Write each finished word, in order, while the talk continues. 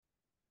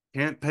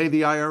Can't pay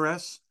the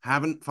IRS?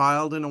 Haven't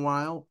filed in a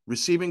while?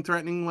 Receiving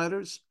threatening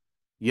letters?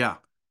 Yeah,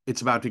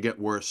 it's about to get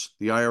worse.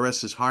 The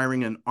IRS is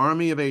hiring an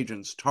army of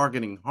agents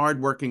targeting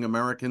hardworking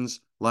Americans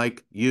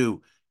like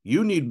you.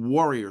 You need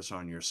warriors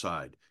on your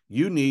side.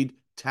 You need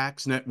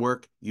Tax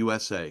Network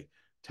USA.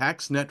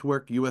 Tax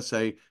Network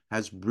USA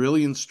has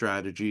brilliant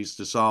strategies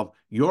to solve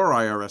your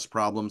IRS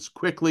problems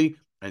quickly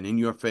and in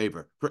your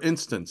favor. For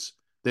instance,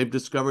 they've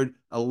discovered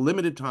a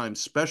limited time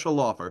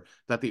special offer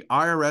that the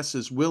IRS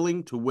is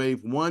willing to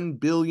waive $1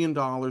 billion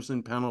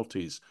in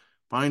penalties.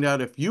 Find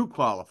out if you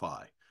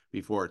qualify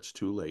before it's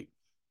too late.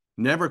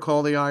 Never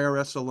call the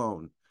IRS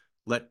alone.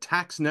 Let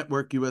Tax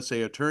Network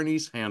USA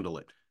attorneys handle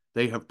it.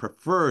 They have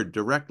preferred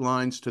direct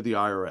lines to the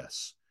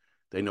IRS.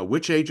 They know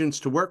which agents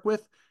to work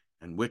with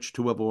and which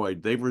to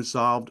avoid. They've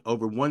resolved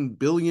over $1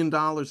 billion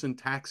in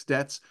tax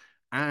debts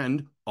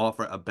and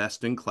offer a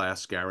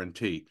best-in-class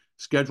guarantee.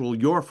 Schedule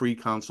your free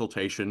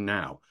consultation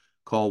now.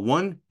 Call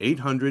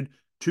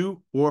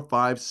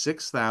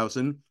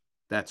 1-800-245-6000.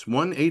 That's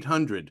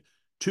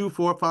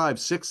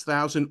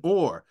 1-800-245-6000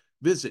 or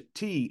visit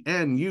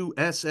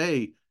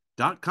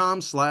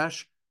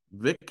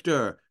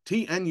tnusa.com/Victor.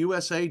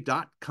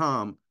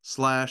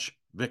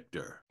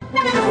 tnusa.com/Victor.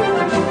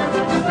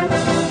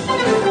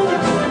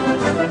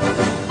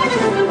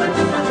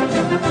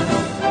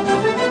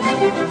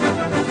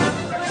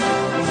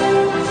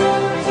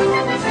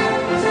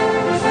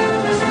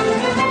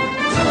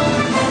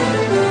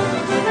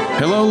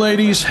 Hello,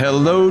 ladies.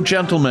 Hello,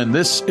 gentlemen.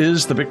 This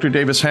is the Victor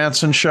Davis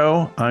Hanson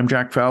Show. I'm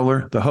Jack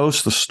Fowler, the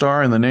host, the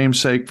star, and the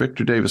namesake.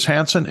 Victor Davis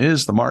Hanson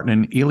is the Martin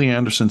and Ely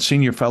Anderson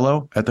Senior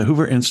Fellow at the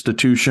Hoover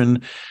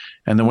Institution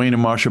and the Wayne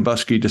and Marcia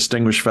Buskey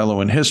Distinguished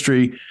Fellow in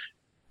History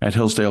at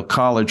Hillsdale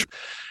College.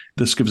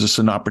 This gives us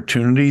an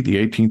opportunity, the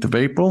 18th of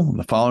April,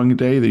 the following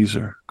day. These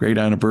are great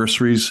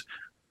anniversaries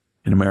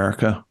in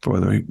America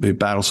for the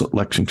battles at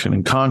Lexington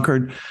and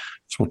Concord.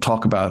 So we'll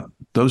talk about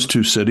those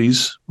two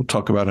cities. We'll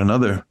talk about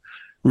another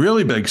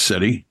really big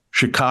city,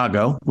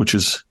 Chicago, which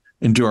is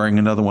enduring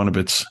another one of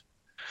its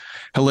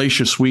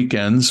hellacious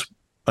weekends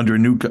under a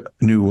new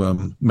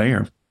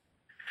mayor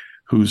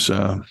who's,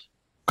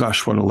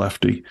 gosh, what a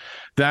lefty.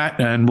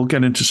 That, and we'll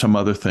get into some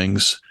other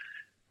things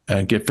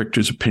and get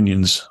Victor's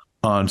opinions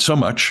on so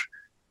much.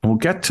 And we'll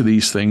get to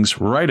these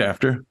things right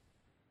after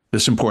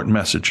this important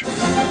message.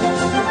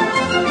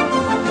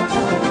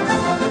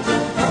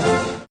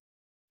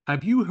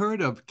 Have you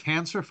heard of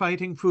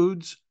cancer-fighting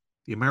foods?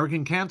 The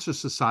American Cancer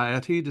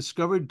Society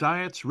discovered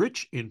diets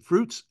rich in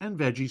fruits and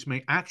veggies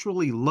may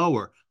actually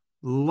lower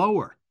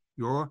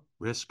your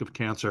risk of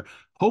cancer.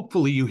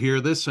 Hopefully you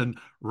hear this and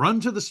run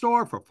to the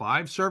store for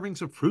 5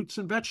 servings of fruits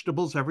and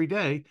vegetables every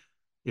day.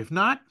 If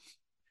not,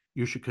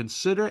 you should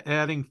consider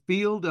adding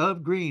Field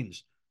of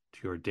Greens to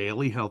your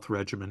daily health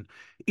regimen.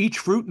 Each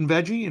fruit and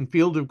veggie in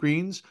Field of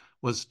Greens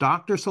was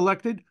doctor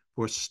selected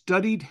for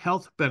studied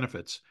health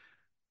benefits.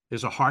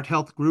 There's a heart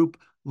health group,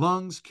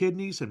 lungs,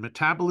 kidneys, and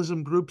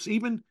metabolism groups,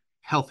 even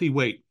healthy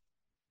weight.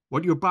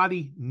 What your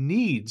body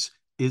needs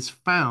is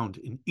found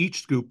in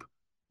each scoop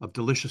of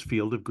delicious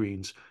Field of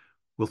Greens.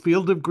 Will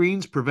Field of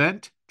Greens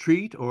prevent,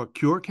 treat, or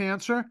cure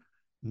cancer?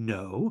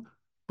 No,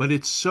 but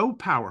it's so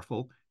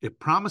powerful,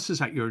 it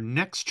promises at your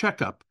next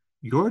checkup,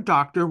 your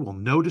doctor will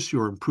notice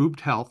your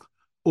improved health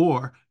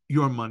or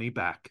your money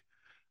back.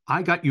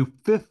 I got you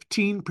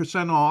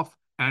 15% off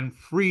and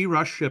free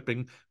rush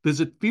shipping.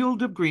 Visit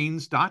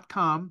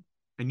fieldofgreens.com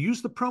and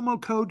use the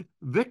promo code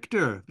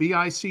VICTOR,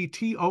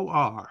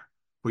 VICTOR,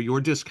 for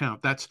your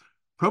discount. That's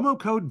promo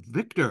code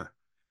VICTOR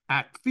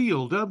at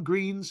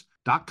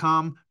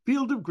fieldofgreens.com,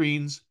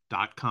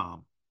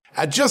 fieldofgreens.com.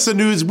 At Just the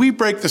News, we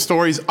break the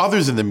stories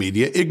others in the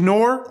media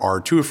ignore or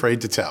are too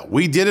afraid to tell.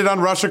 We did it on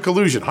Russia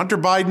collusion, Hunter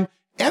Biden,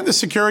 and the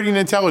security and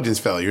intelligence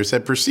failures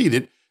that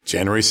preceded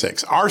January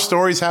 6th. Our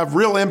stories have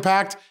real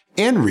impact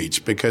and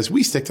reach because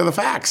we stick to the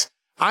facts.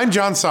 I'm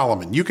John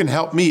Solomon. You can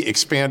help me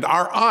expand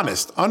our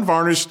honest,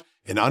 unvarnished,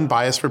 and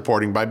unbiased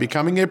reporting by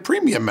becoming a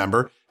premium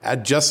member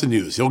at Just the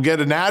News. You'll get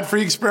an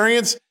ad-free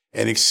experience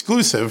and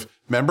exclusive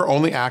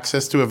member-only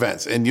access to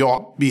events, and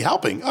you'll be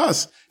helping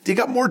us dig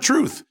up more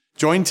truth.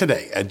 Join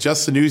today at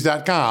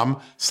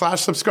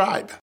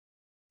justthenews.com/subscribe.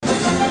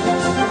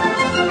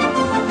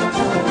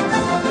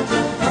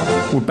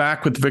 We're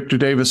back with the Victor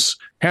Davis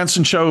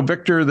Hanson Show.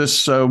 Victor,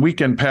 this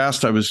weekend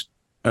past, I was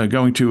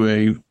going to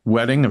a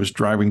wedding. I was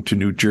driving to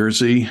New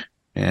Jersey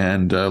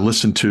and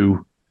listened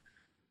to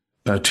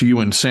you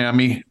and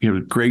Sammy. You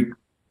have a great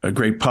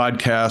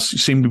podcast. You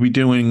seem to be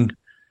doing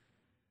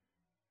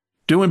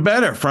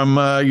better from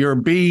your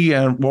bee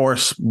or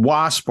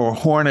wasp or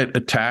hornet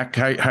attack.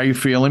 How you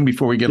feeling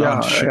before we get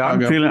on to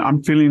Chicago?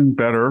 I'm feeling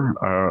better.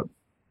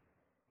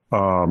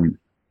 It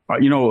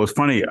was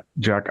funny,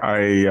 Jack.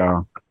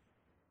 I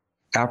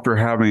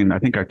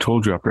think I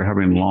told you, after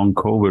having long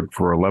COVID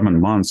for 11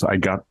 months, I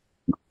got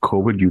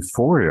COVID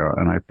euphoria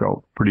and I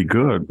felt pretty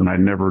good, and I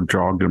never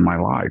jogged in my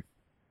life.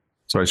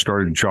 So I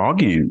started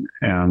jogging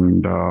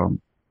and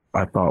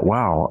I thought,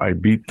 wow, I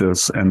beat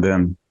this. And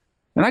then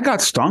And I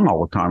got stung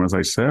all the time, as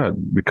I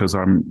said, because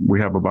we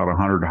have about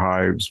 100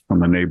 hives from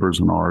the neighbors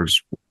and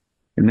ours.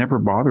 It never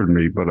bothered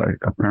me, but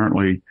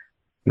apparently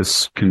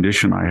this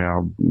condition I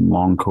have,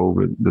 long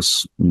COVID,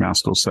 this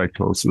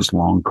mastocytosis,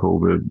 long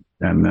COVID,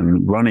 and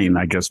then running,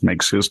 I guess,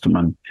 makes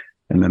histamine,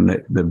 and then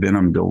the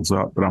venom builds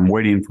up. But I'm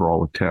waiting for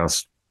all the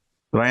tests.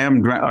 But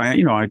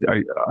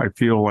I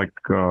feel like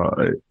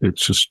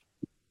it's just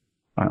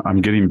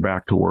I'm getting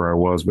back to where I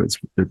was, but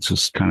it's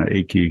just kind of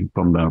achy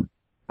from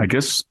I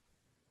guess,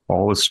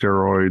 all the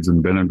steroids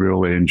and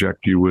Benadryl they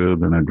inject you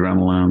with and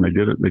adrenaline. They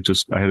did it.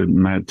 I had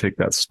to take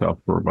that stuff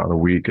for about a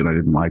week, and I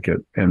didn't like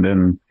it. And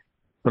then,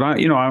 but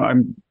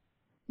I'm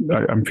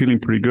feeling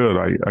pretty good.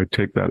 I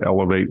take that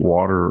Elevate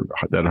water,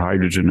 that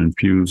hydrogen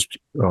infused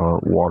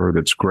water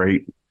that's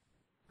great.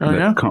 Oh,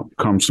 yeah?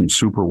 Comes from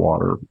Super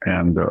Water,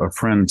 and a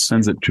friend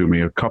sends it to me.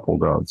 A couple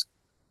does,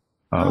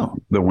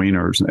 the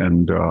Wieners,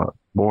 and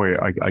boy,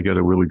 I get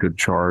a really good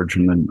charge.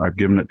 And then I've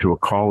given it to a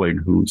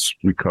colleague who's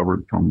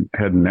recovered from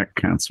head and neck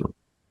cancer,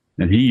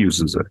 and he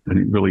uses it, and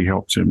it really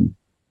helps him.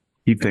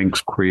 He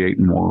thinks create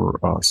more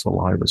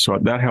saliva, so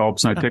that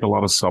helps. And I take a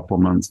lot of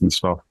supplements and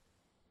stuff,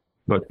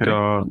 but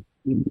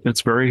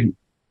it's.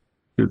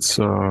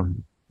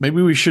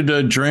 Maybe we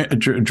should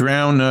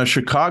drown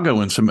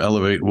Chicago in some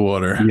Elevate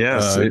water.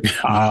 Yes.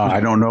 I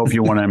don't know if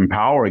you want to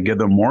empower, give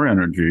them more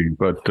energy,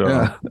 but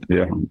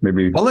yeah,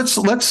 maybe. Well,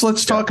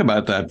 let's talk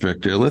about that,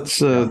 Victor.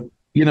 Let's, now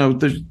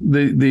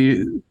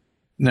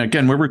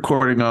again, we're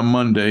recording on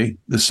Monday,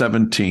 the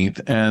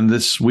 17th, and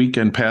this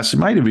weekend past, it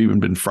might have even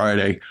been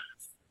Friday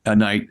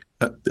night.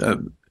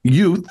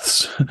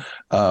 Youths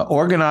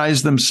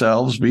organized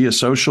themselves via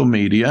social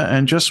media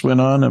and just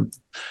went on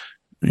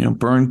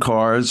burn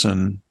cars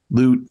and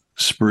loot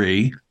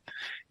spree.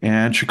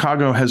 And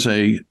Chicago has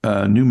a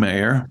new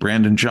mayor,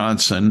 Brandon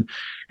Johnson,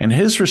 and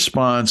his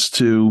response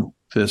to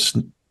this,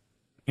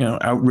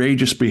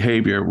 outrageous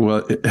behavior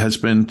has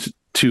been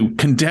to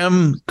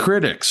condemn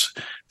critics,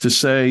 to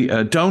say,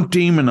 don't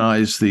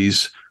demonize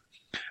these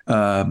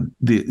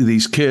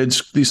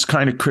kids. This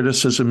kind of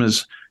criticism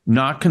is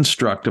not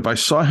constructive. I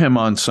saw him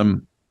on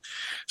some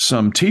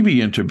TV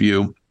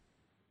interview,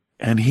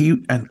 and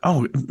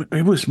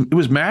it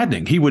was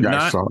maddening. He would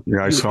not.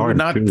 I saw it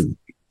too.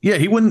 Yeah,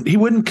 he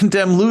wouldn't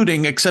condemn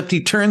looting, except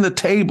he turned the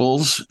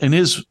tables in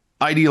his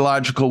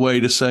ideological way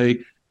to say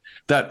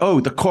that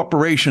the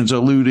corporations are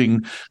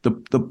looting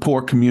the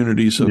poor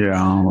communities.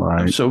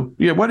 Right. So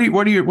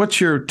what's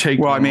your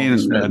take? Well, I mean,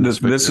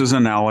 this is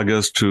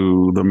analogous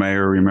to the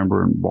mayor.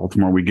 Remember in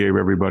Baltimore, we gave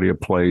everybody a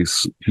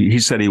place. He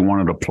said he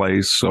wanted a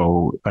place,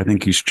 so I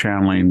think he's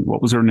channeling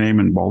what was her name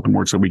in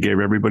Baltimore. So we gave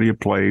everybody a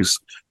place.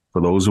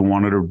 For those who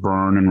wanted to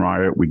burn and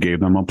riot, we gave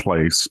them a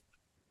place.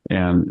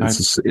 And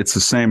it's the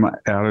same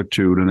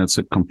attitude, and it's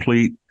a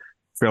complete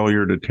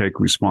failure to take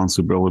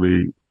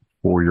responsibility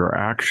for your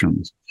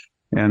actions.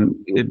 And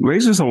it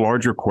raises a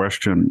larger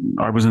question.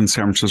 I was in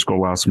San Francisco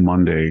last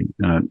Monday,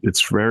 and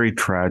it's very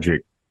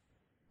tragic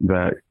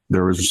that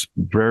there is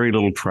very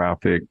little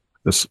traffic.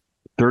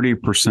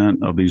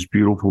 30% of these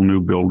beautiful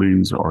new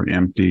buildings are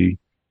empty.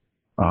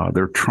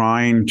 They're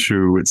trying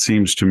to, it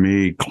seems to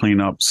me, clean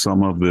up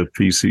some of the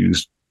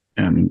feces,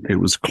 and it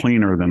was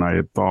cleaner than I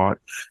had thought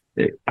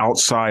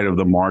outside of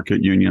the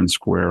Market Union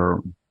Square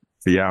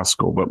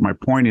fiasco. But my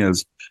point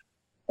is,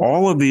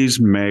 all of these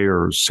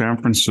mayors, San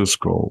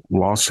Francisco,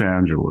 Los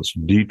Angeles,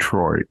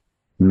 Detroit,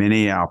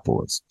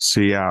 Minneapolis,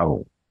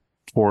 Seattle,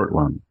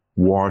 Portland,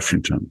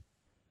 Washington,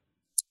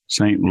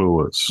 St.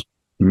 Louis,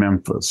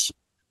 Memphis,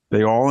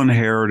 they all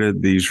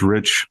inherited these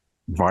rich,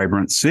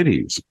 vibrant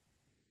cities.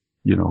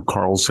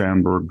 Carl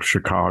Sandburg,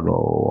 Chicago,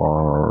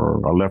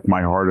 or I Left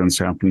My Heart in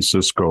San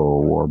Francisco,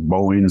 or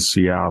Boeing,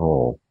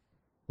 Seattle,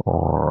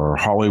 or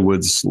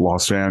Hollywood's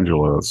Los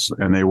Angeles.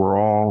 And they were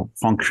all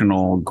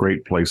functional,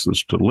 great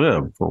places to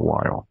live for a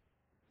while.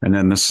 And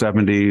then the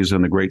 70s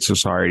and the Great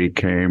Society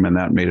came, and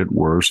that made it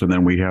worse. And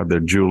then we had the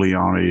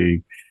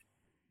Giuliani,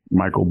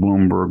 Michael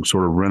Bloomberg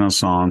sort of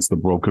renaissance, the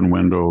broken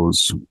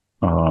windows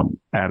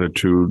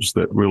attitudes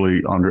that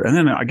really and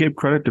then I gave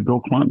credit to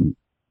Bill Clinton.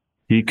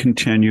 He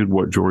continued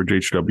what George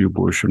H.W.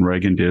 Bush and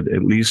Reagan did,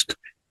 at least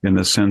in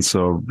the sense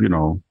of,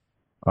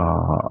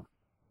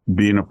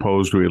 being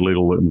opposed to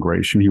illegal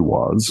immigration. He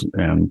was,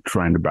 and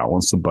trying to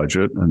balance the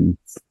budget. And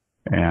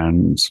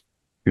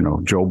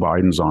Joe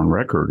Biden's on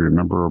record.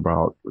 Remember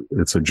about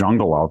it's a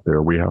jungle out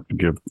there. We have to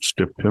give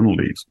stiff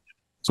penalties.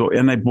 So,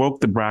 and they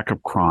broke the back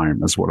of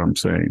crime, is what I'm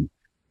saying.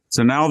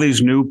 So now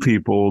these new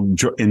people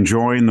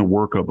enjoying the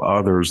work of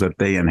others that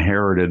they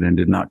inherited and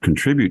did not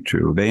contribute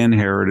to. They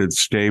inherited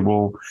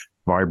stable,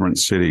 vibrant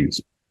cities.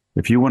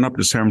 If you went up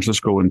to San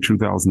Francisco in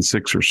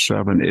 2006 or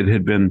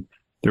 7,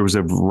 there was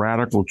a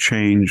radical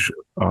change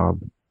of,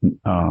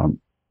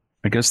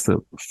 I guess, the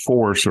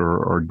force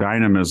or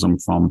dynamism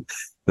from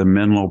the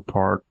Menlo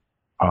Park,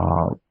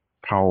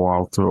 Palo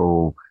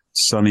Alto,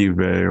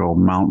 Sunnyvale,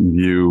 Mountain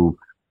View,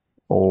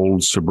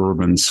 old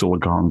suburban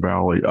Silicon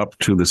Valley, up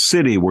to the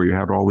city where you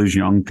had all these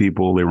young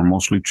people. They were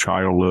mostly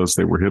childless.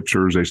 They were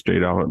hipsters. They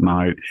stayed out at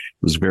night. It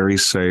was very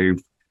safe.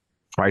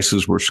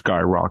 prices were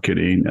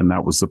skyrocketing, and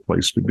that was the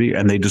place to be.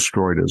 And they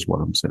destroyed it, is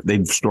what I'm saying. They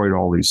destroyed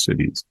all these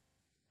cities,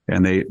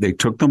 and they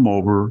took them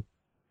over.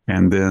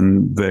 And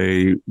then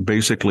they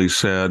basically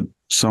said,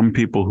 some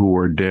people who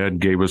were dead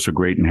gave us a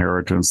great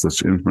inheritance.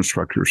 This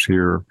infrastructure's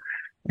here.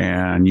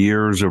 And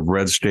years of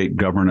red state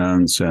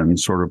governance and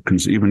sort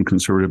of even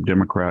conservative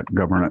Democrat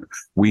governance.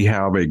 We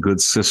have a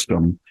good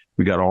system.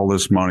 We got all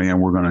this money,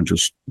 and we're going to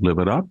just live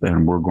it up.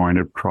 And we're going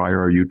to try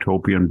our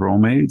utopian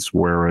bromades,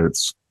 where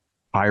it's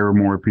hire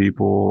more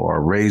people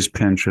or raise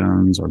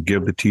pensions or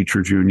give the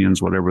teachers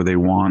unions whatever they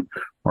want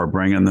or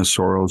bring in the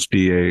Soros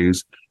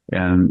DAs.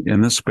 And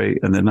in this space,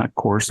 and then of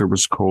course there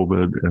was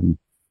COVID and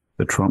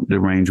the Trump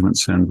derangement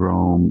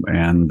syndrome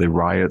and the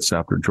riots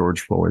after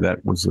George Floyd.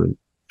 That was a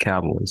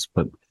catalyst,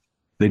 but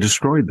they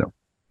destroyed them.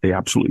 They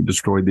absolutely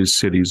destroyed these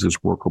cities as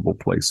workable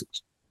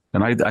places.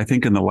 And I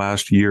think in the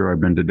last year, I've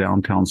been to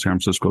downtown San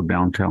Francisco,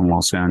 downtown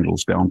Los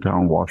Angeles,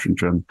 downtown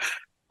Washington,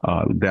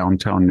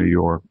 downtown New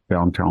York,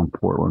 downtown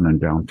Portland, and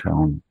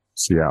downtown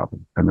Seattle.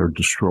 And they're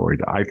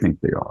destroyed. I think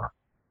they are,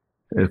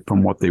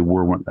 from what they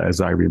were as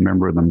I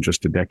remember them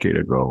just a decade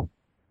ago.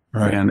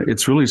 Right. And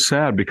it's really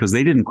sad because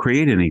they didn't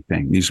create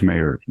anything, these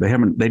mayors. They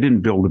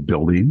didn't build a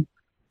building.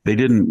 They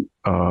didn't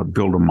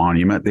build a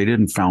monument. They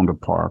didn't found a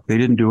park. They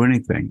didn't do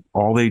anything.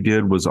 All they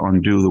did was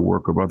undo the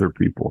work of other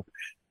people.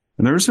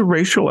 And there's a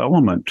racial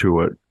element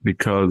to it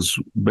because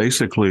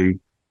basically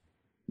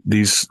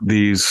these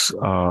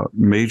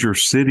major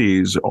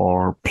cities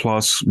are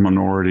plus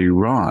minority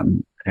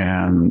run,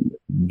 and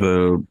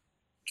the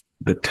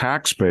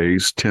tax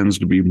base tends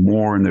to be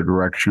more in the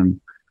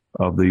direction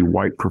of the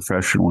white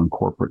professional and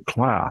corporate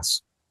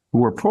class,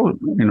 who are,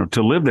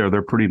 to live there,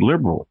 they're pretty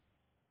liberal,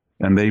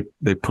 and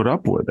they put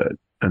up with it.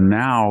 And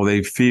now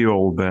they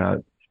feel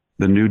that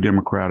the new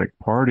Democratic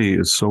Party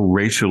is so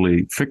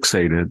racially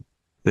fixated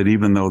that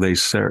even though they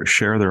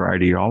share their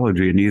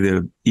ideology,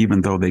 and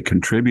even though they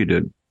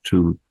contributed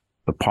to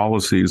the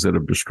policies that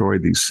have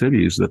destroyed these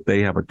cities, that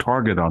they have a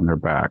target on their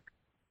back.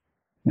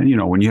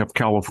 And, when you have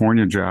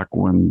California, Jack,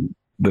 when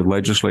the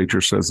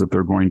legislature says that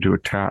they're going to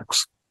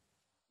tax,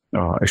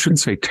 I shouldn't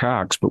say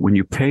tax, but when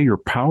you pay your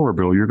power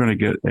bill, you're going to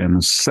get an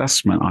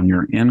assessment on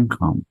your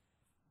income.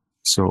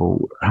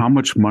 So how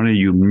much money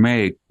you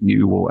make,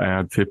 you will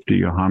add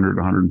 50, 100,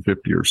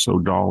 150 or so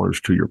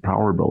dollars to your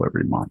power bill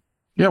every month.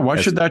 Yeah,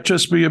 why should that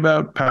just be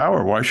about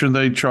power? Why shouldn't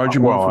they charge you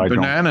more for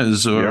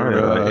bananas?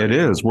 It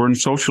is. We're in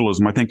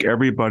socialism. I think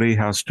everybody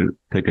has to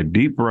take a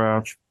deep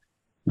breath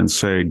and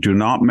say, do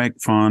not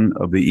make fun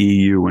of the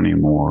EU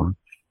anymore.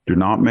 Do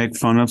not make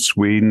fun of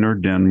Sweden or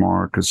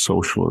Denmark as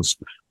socialists.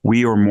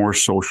 We are more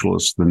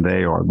socialist than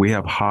they are. We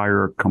have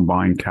higher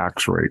combined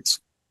tax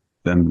rates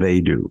than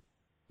they do.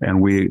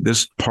 And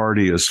this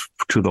party is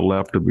to the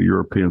left of the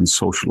European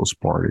Socialist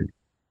Party.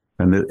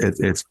 And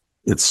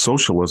it's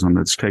socialism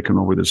that's taken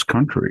over this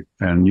country.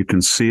 And you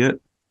can see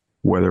it,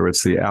 whether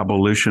it's the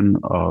abolition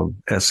of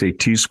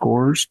SAT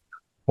scores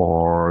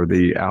or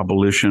the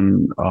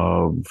abolition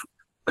of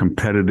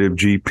competitive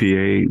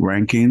GPA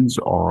rankings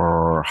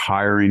or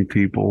hiring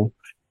people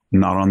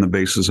not on the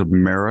basis of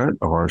merit,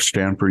 or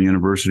Stanford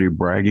University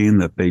bragging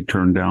that they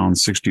turned down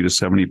 60 to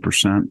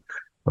 70%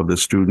 of the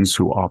students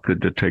who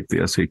opted to take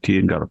the SAT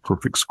and got a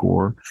perfect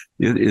score.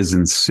 It is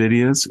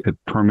insidious. It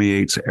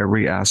permeates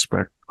every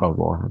aspect of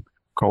our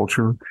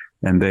culture.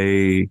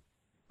 And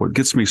what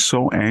gets me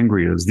so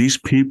angry is these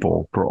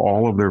people, for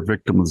all of their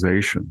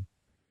victimization,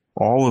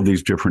 all of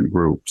these different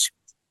groups,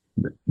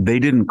 they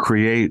didn't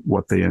create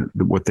what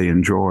they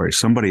enjoy.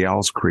 Somebody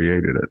else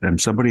created it, and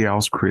somebody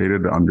else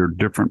created it under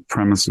different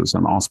premises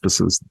and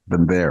auspices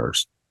than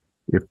theirs.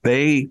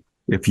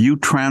 If you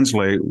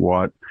translate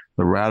what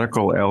the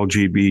radical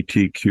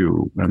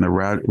LGBTQ and the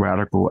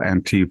radical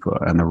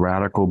Antifa and the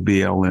radical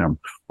BLM,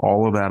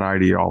 all of that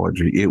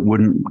ideology, it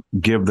wouldn't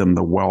give them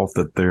the wealth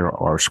that they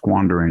are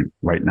squandering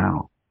right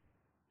now.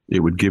 It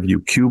would give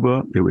you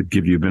Cuba. It would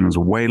give you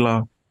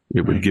Venezuela.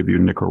 It would give you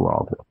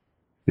Nicaragua.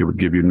 It would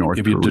give you North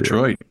Korea. Give you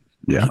Detroit.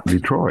 Yeah,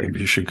 Detroit.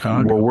 Give you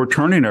Chicago. Well, we're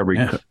turning every,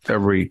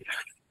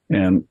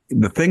 and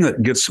the thing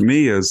that gets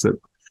me is that,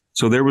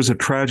 so there was a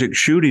tragic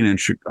shooting in,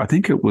 I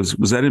think it was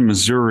that in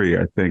Missouri,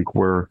 I think,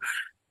 where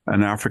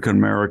an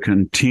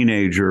African-American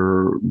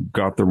teenager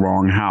got the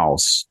wrong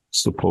house,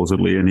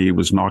 supposedly, and he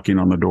was knocking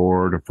on the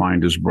door to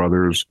find his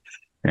brothers,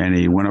 and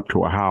he went up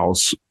to a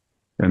house,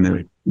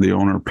 and the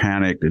owner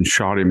panicked and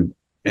shot him,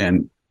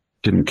 and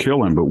didn't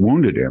kill him, but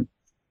wounded him.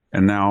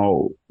 And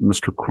now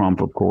Mr.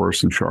 Crump, of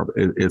course, and Sharp,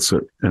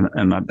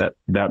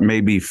 that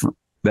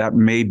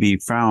may be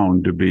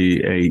found to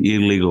be a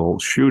illegal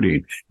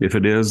shooting. If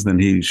it is, then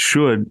he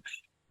should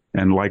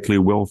and likely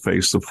will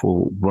face the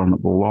full run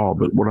of the law.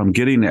 But what I'm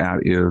getting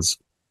at is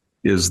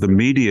the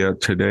media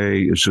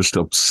today is just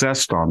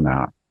obsessed on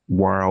that,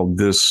 while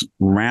this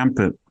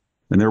rampant,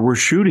 and there were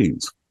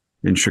shootings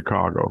in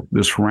Chicago,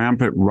 this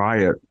rampant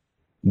riot,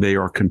 they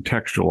are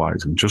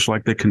contextualizing, just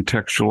like they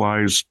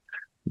contextualize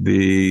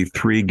the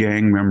 3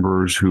 gang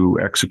members who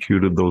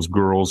executed those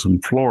girls in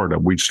Florida.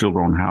 We still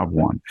don't have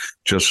one.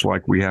 Just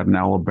like we had in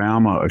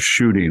Alabama, a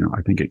shooting.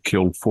 I think it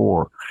killed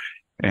 4.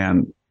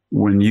 And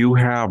when you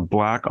have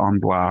black on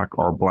black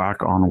or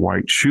black on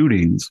white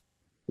shootings,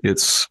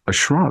 it's a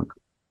shrug.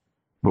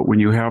 But when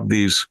you have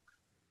these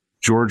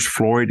George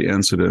Floyd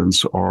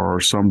incidents or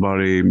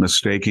somebody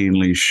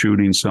mistakenly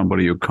shooting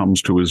somebody who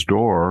comes to his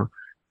door,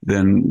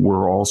 then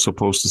we're all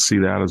supposed to see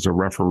that as a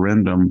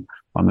referendum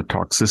on the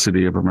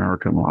toxicity of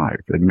American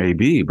life. It may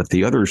be, but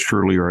the others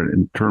surely are,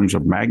 in terms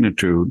of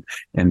magnitude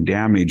and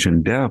damage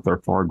and death, are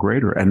far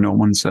greater, and no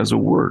one says a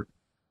word.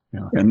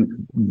 Yeah.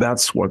 And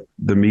that's what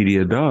the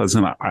media does.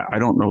 And I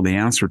don't know the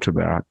answer to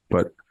that,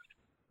 but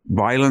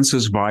violence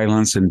is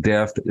violence and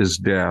death is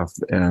death.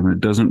 And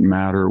it doesn't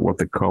matter what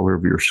the color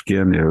of your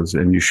skin is.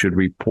 And you should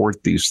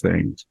report these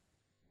things.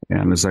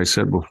 And as I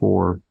said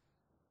before,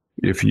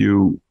 if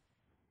you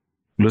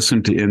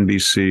listen to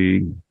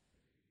NBC,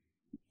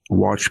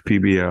 watch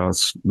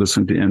PBS,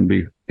 listen to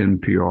NPR,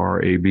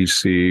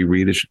 ABC,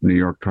 read the New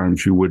York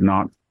Times, you would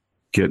not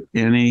get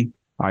any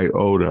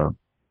iota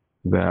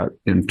that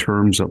in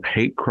terms of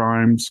hate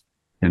crimes,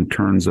 in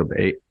terms of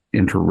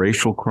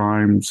interracial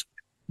crimes,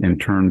 in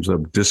terms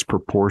of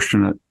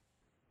disproportionate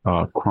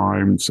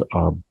crimes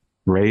of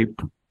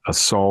rape,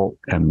 assault,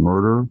 and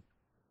murder,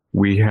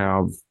 we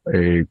have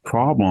a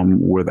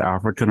problem with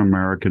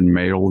African-American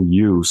male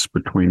youths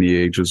between the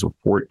ages of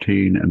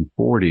 14 and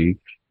 40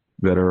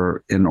 that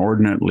are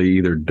inordinately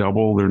either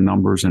double their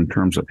numbers in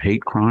terms of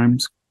hate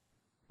crimes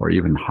or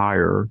even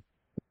higher,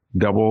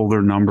 double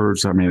their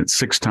numbers. I mean, it's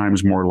 6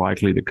 times more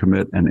likely to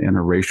commit an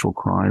interracial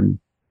crime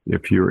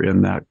if you're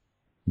in that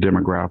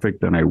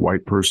demographic than a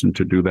white person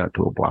to do that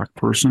to a black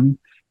person.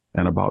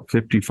 And about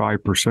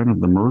 55%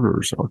 of the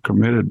murders are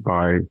committed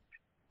by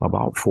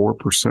about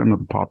 4% of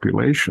the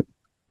population.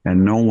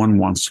 And no one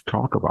wants to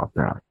talk about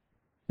that.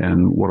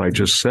 And what I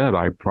just said,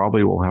 I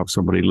probably will have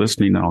somebody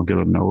listening and I'll get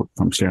a note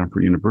from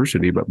Stanford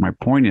University. But my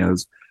point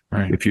is,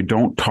 right, if you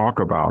don't talk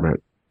about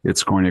it,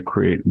 it's going to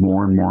create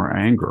more and more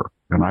anger.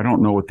 And I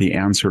don't know what the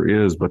answer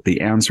is, but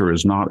the answer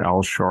is not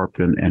Al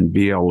Sharpton and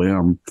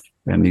BLM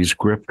and these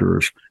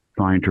grifters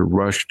trying to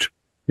rush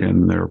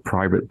in their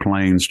private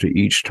planes to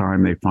each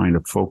time they find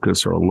a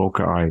focus or a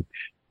loci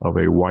of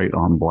a white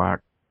on black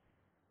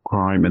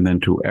crime and then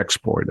to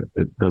exploit it.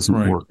 It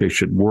doesn't work. They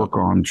should work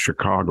on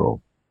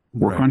Chicago.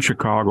 Work on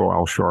Chicago,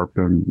 Al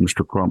Sharpton,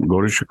 Mr. Crump.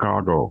 Go to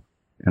Chicago.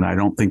 And I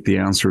don't think the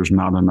answer is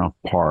not enough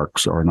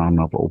parks or not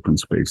enough open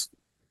space.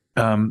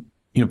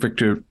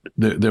 Victor,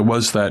 there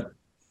was that,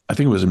 I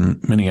think it was in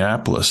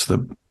Minneapolis,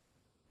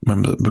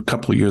 remember a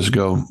couple of years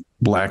ago,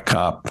 black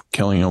cop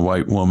killing a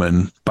white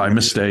woman by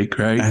mistake,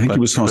 right? I think he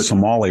was from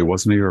Somali,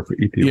 wasn't he? Or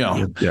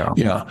Ethiopia?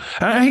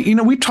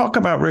 Yeah. We talk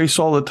about race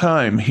all the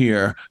time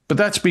here, but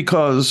that's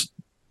because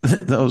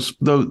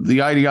the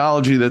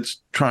ideology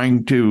that's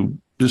trying to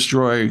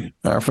destroy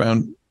our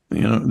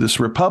this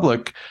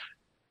republic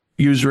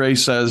use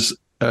race as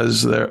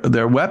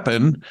their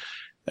weapon.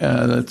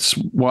 That's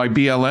why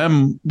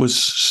BLM was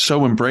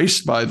so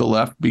embraced by the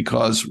left,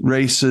 because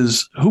race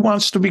is, who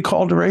wants to be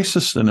called a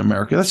racist in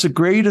America? That's the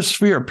greatest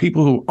fear.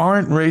 People who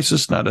aren't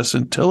racist, not a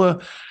scintilla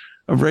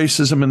of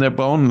racism in their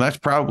bone. And that's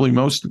probably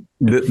most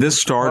this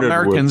started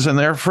Americans, and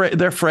they're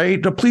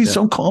afraid to, please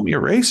don't call me a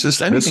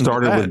racist. This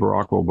started with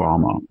Barack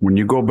Obama. When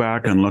you go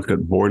back and look at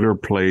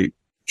boilerplate,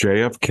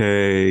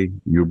 JFK,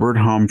 Hubert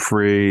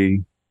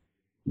Humphrey,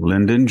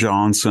 Lyndon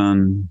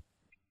Johnson,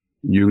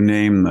 you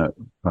name the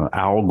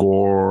Al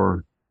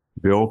Gore,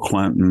 Bill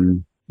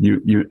Clinton,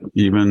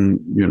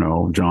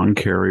 John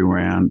Kerry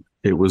ran.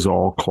 It was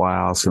all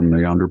class and the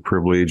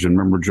underprivileged. And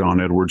remember John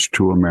Edwards'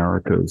 Two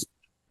Americas.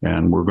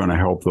 And we're going to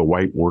help the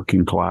white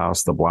working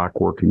class, the black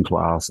working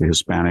class, the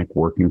Hispanic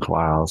working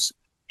class,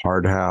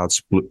 hard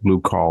hats,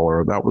 blue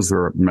collar. That was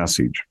their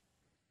message.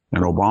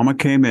 And Obama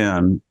came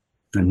in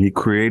and he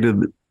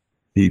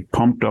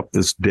pumped up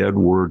this dead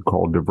word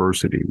called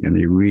diversity, and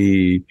he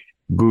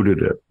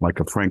rebooted it like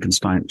a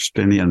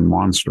Frankensteinian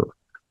monster.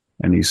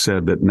 And he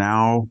said that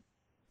now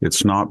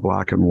it's not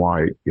black and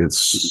white.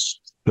 It's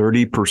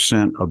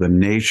 30% of the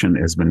nation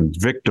has been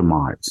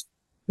victimized.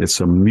 It's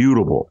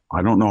immutable.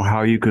 I don't know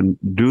how you can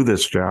do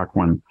this, Jack,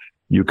 when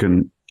you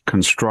can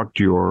construct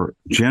your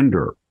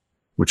gender,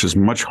 which is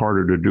much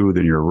harder to do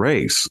than your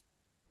race.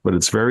 But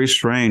it's very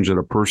strange that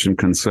a person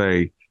can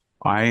say,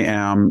 I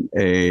am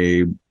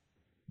a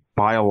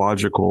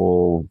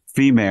biological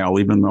female,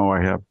 even though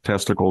I have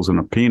testicles and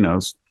a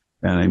penis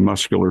and a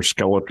muscular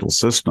skeletal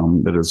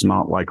system that is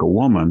not like a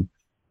woman.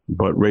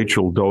 But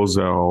Rachel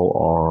Dolezal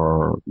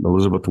or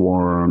Elizabeth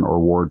Warren or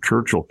Ward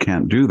Churchill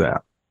can't do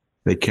that.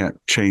 They can't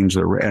change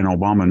and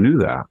Obama knew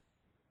that.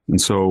 And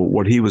so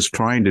what he was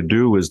trying to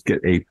do is get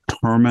a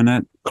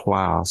permanent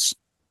class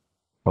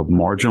of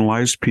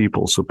marginalized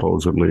people,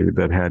 supposedly,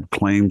 that had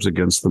claims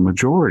against the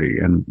majority.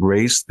 And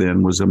race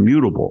then was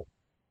immutable.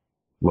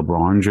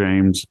 LeBron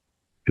James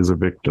is a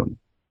victim.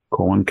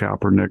 Colin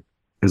Kaepernick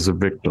is a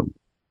victim.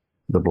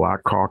 The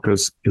Black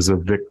Caucus is a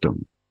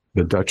victim.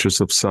 The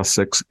Duchess of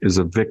Sussex is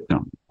a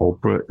victim.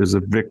 Oprah is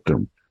a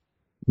victim.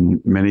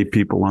 Many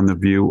people on The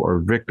View are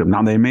victims.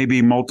 Now, they may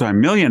be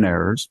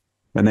multimillionaires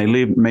and they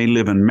may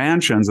live in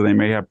mansions and they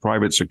may have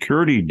private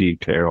security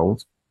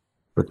details,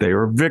 but they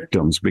are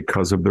victims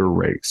because of their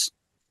race.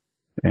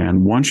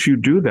 And once you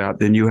do that,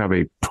 then you have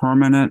a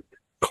permanent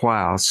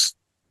class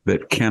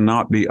that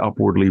cannot be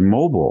upwardly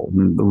mobile.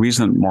 And the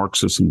reason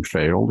Marxism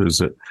failed is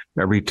that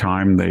every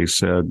time they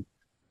said,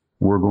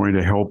 we're going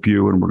to help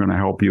you and we're going to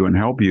help you and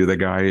help you, the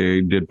guy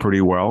did pretty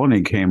well. And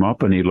he came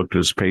up and he looked at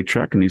his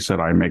paycheck and he said,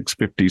 I make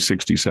 50,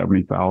 60,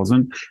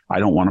 70,000. I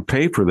don't want to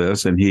pay for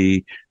this. And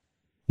he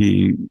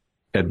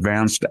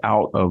advanced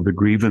out of the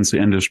grievance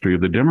industry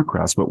of the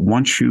Democrats. But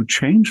once you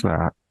change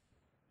that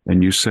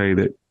and you say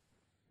that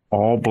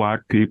all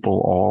black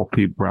people, all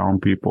brown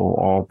people,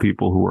 all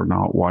people who are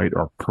not white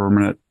are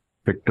permanent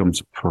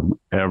victims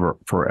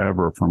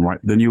forever, from right,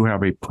 then you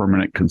have a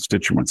permanent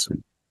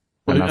constituency.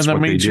 And that's what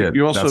they did.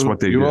 You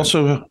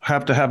also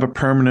have to have a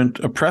permanent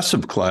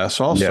oppressive class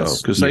also,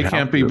 because they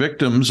can't be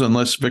victims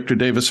unless Victor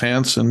Davis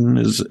Hanson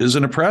is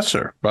an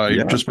oppressor by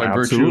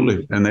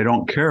virtue. And they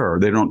don't care.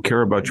 They don't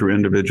care about your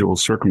individual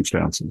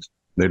circumstances.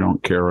 They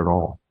don't care at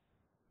all.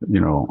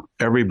 You know,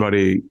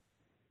 everybody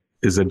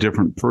is a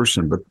different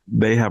person, but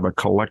they have a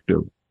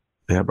collective.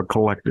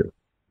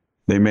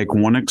 They make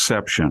one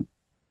exception.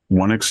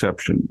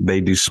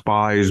 They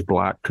despise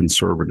black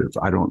conservatives.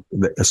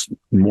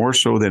 More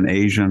so than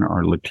Asian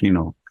or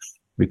Latino,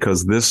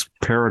 because this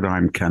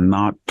paradigm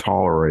cannot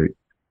tolerate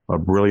a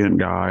brilliant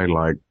guy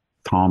like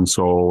Tom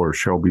Sowell or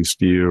Shelby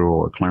Steele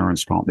or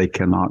Clarence Thomas. They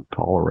cannot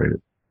tolerate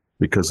it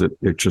because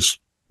it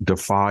just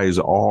defies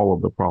all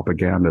of the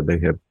propaganda they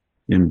have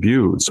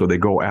imbued. So they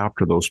go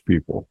after those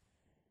people.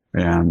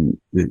 And,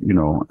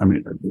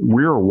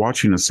 we are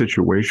watching a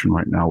situation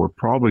right now where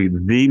probably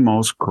the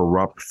most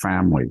corrupt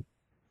family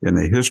in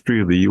the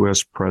history of the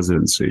U.S.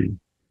 presidency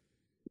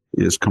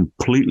is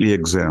completely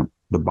exempt,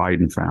 the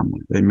Biden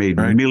family. They made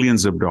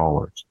millions of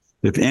dollars.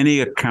 If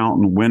any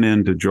accountant went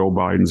into Joe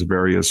Biden's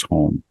various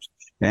homes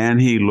and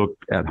he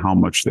looked at how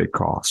much they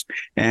cost,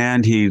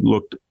 and he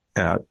looked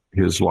at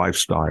his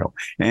lifestyle,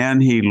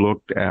 and he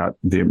looked at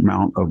the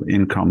amount of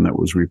income that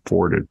was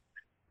reported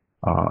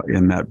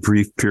in that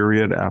brief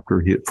period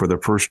after for the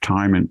first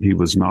time, and he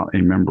was not a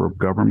member of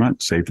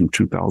government, say from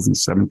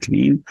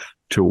 2017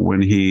 to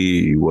when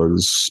he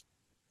was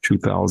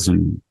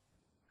 19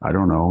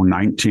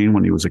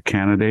 when he was a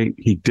candidate,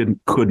 he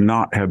could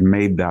not have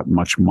made that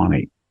much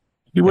money.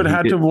 He would have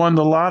had to have won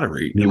the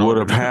lottery. He would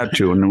have had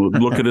to, and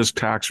look at his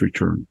tax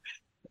return.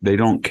 They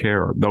don't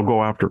care. They'll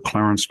go after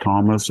Clarence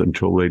Thomas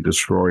until they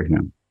destroy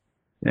him,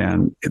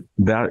 and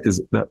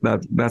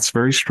that's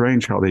very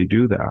strange how they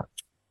do that.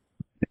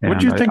 What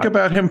do you think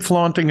about him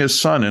flaunting his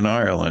son in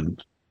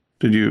Ireland?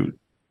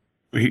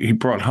 He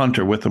brought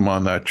Hunter with him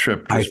on that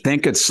trip. I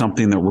think it's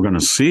something that we're going to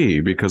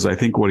see, because I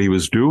think what he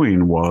was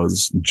doing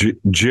was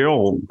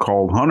Jill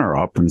called Hunter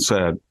up and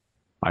said,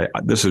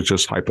 this is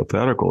just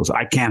hypothetical.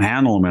 I can't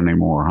handle him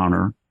anymore,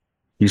 Hunter.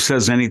 He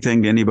says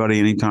anything to anybody,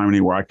 anytime,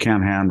 anywhere. I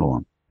can't handle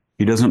him.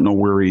 He doesn't know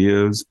where he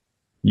is.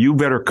 You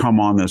better come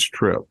on this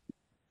trip.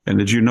 And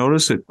did you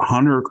notice that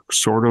Hunter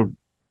sort of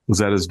was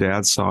at his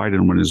dad's side?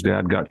 And when his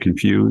dad got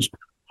confused,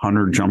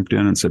 Hunter jumped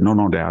in and said,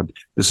 no, Dad,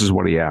 this is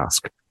what he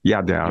asked.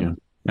 Yeah, Dad. Yeah.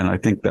 And I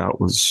think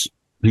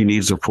he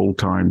needs a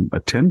full-time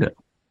attendant.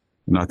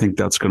 And I think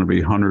that's going to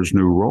be Hunter's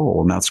new role.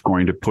 And that's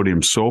going to put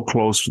him so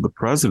close to the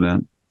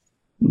president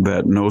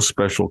that no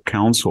special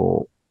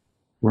counsel,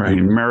 I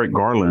mean, Merrick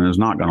Garland is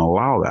not going to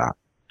allow that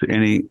to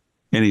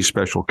any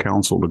special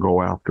counsel to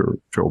go after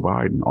Joe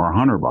Biden or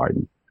Hunter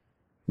Biden.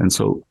 And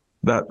so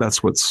I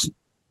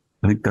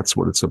think that's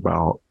what it's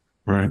about.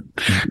 Right.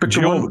 But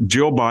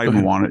Jill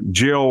Biden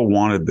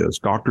wanted this.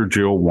 Dr.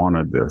 Jill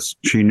wanted this.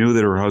 She knew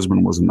that her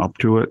husband wasn't up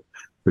to it,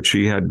 but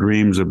she had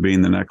dreams of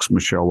being the next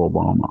Michelle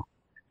Obama.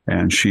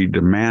 And she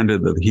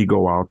demanded that he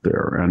go out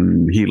there.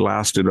 And he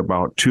lasted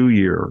about 2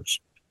 years,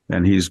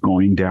 and he's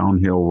going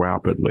downhill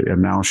rapidly.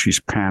 And now she's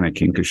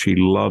panicking because she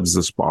loves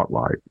the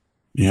spotlight.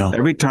 Yeah.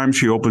 Every time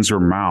she opens her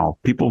mouth,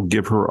 people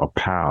give her a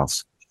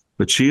pass.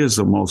 But she is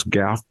the most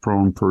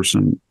gaffe-prone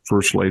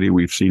first lady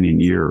we've seen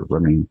in years. I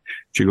mean,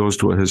 she goes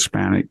to a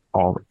Hispanic,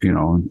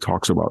 and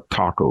talks about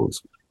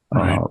tacos.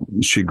 Right.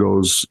 She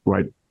goes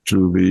right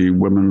to the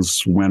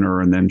women's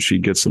winter, and then she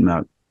gets in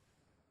that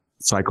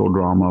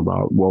psychodrama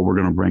about, well, we're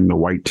going to bring the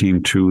white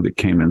team too that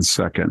came in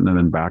second, and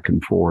then back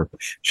and forth.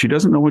 She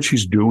doesn't know what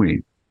she's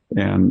doing,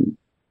 and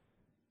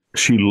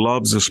she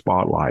loves the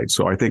spotlight.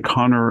 So I think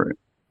Hunter,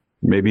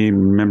 maybe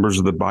members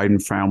of the Biden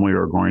family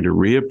are going to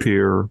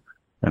reappear,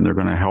 and they're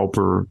going to help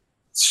her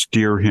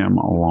steer him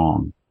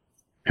along.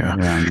 Yeah,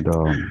 and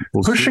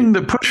pushing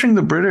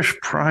the British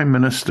Prime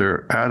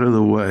Minister out of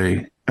the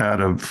way,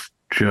 out of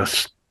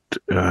just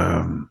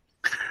I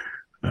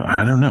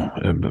don't know,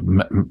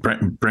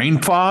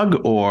 brain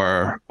fog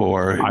or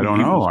I don't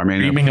know. I mean,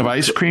 dreaming of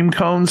ice cream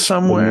cones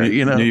somewhere.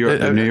 The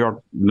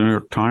New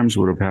York Times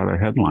would have had a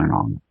headline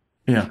on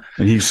it. Yeah,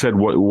 and he said,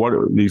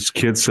 "What these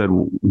kids said."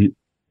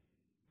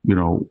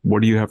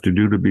 What do you have to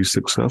do to be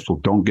successful?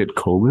 Don't get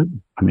COVID.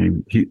 I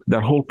mean,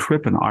 that whole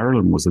trip in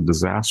Ireland was a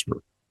disaster.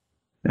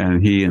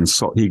 And he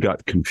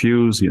got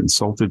confused. He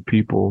insulted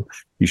people.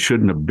 He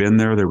shouldn't have been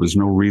there. There was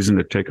no reason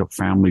to take a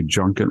family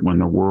junket when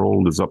the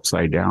world is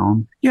upside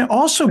down. Yeah.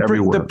 Also,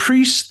 everywhere. the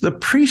priest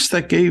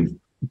that gave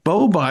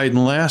Beau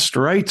Biden last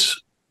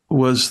rites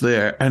was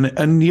there,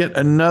 and yet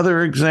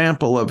another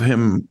example of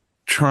him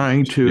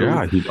trying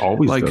to he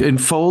always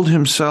enfold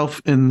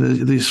himself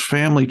in these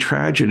family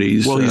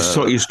tragedies. Well,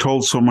 he's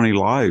told so many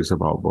lies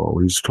about Beau.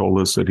 He's told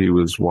us that he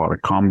was a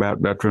combat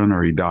veteran,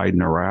 or he died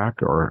in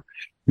Iraq, or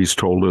he's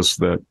told us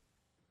that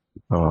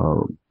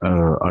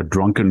a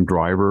drunken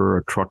driver,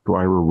 a truck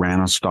driver,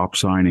 ran a stop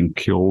sign and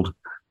killed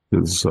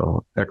his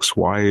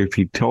ex-wife.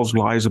 He tells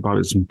lies about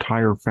his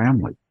entire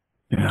family,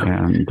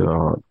 and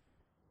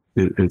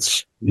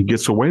he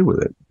gets away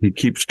with it. He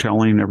keeps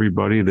telling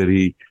everybody that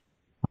he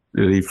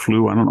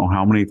flew I don't know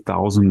how many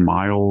thousand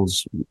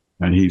miles,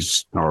 and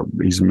he's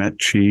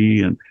met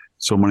Xi and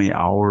so many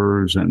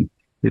hours, and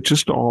it's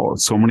just all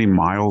so many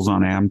miles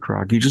on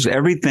Amtrak.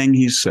 Everything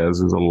he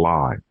says is a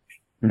lie.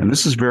 And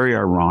this is very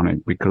ironic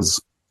because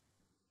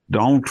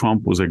Donald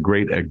Trump was a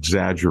great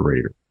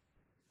exaggerator.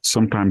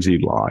 Sometimes he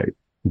lied,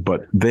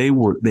 but they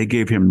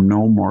gave him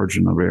no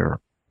margin of error.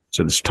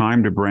 So it's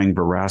time to bring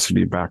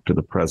veracity back to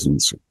the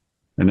presidency.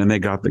 And then they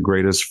got the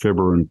greatest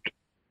fibber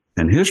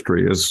in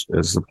history as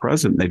the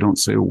president. They don't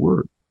say a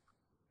word.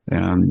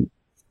 And,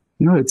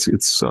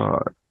 it's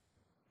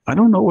I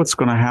don't know what's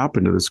going to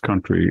happen to this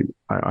country.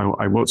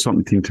 I wrote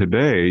something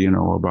today,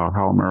 about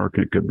how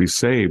America could be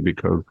saved,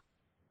 because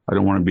I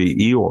don't want to be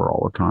Eeyore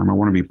all the time. I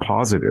want to be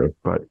positive.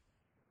 But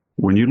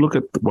when you look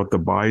at what the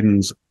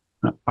Bidens,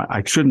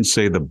 I shouldn't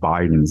say the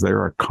Bidens,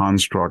 they're a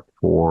construct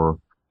for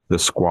the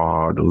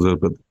squad,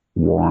 Elizabeth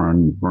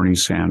Warren, Bernie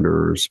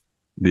Sanders,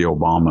 the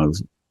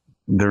Obamas.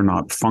 They're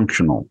not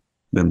functional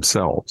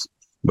themselves,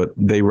 but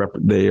they are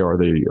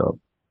the,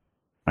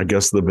 I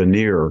guess, the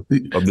veneer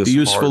of this. The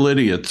useful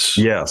idiots.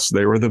 Yes,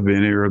 they were the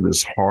veneer of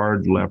this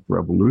hard left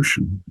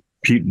revolution.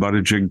 Pete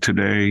Buttigieg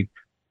today,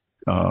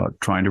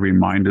 trying to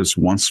remind us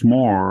once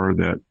more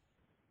that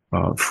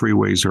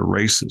freeways are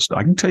racist.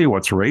 I can tell you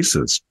what's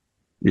racist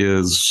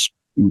is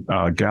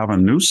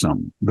Gavin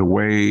Newsom, the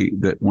way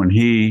that when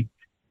he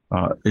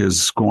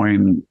is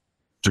going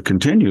to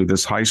continue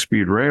this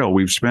high-speed rail,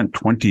 we've spent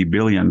 $20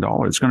 billion.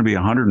 It's going to be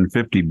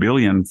 $150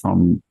 billion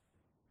from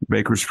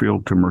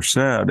Bakersfield to Merced,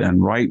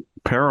 and right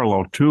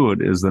parallel to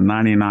it is the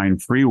 99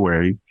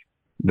 freeway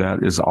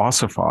that is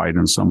ossified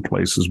in some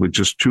places with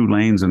just 2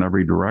 lanes in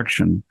every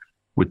direction,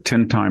 with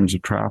 10 times the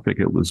traffic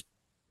it was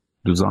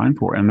designed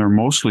for. And they're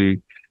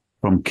mostly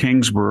from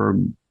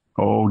Kingsburg,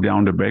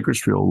 down to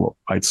Bakersfield.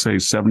 I'd say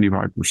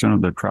 75%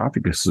 of the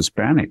traffic is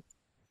Hispanic.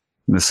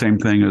 And the same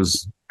thing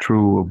is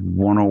true of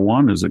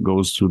 101 as it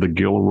goes through the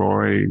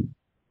Gilroy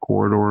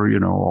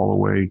corridor, all the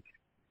way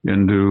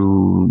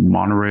into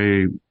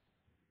Monterey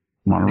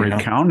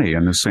County.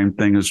 And the same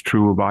thing is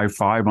true of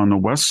I-5 on the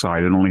west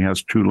side. It only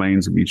has 2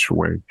 lanes of each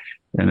way.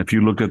 And if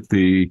you look at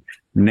the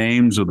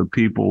names of the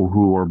people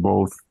who are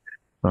both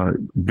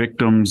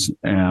victims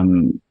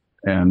and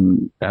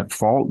at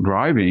fault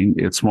driving,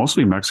 it's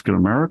mostly Mexican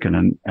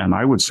American. And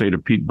I would say to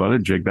Pete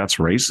Buttigieg, that's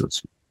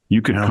racist.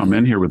 You could come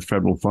in here with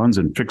federal funds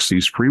and fix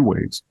these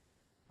freeways.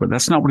 But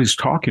that's not what he's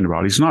talking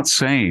about. He's not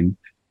saying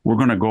we're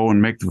going to go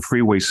and make the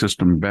freeway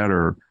system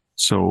better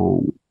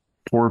so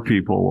poor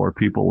people or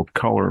people of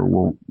color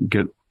will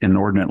get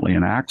inordinately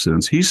in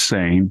accidents. He's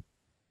saying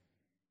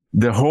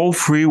the whole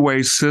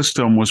freeway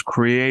system was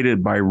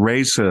created by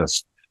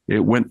racists. It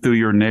went through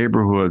your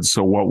neighborhood.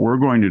 So what we're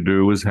going to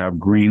do is have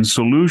green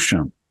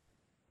solution.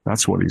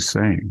 That's what he's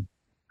saying.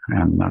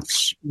 And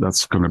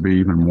that's going to be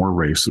even more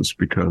racist,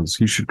 because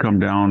he should come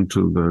down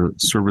to the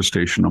service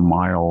station a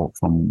mile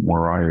from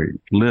where I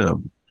live.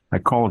 I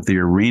call it the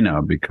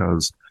arena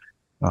because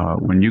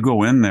when you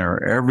go in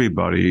there,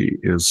 everybody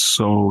is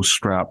so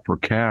strapped for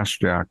cash,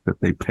 Jack,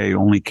 that they pay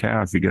only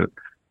cash. You get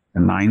a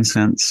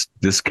 9-cent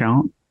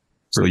discount.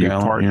 So you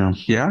park,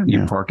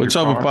 you park. It's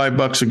over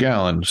 $5 a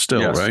gallon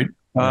still, yes. Right?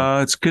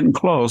 It's getting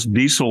close.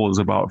 Diesel is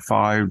about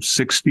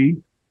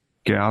 $5.60.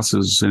 Gas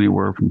is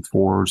anywhere from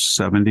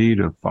 $4.70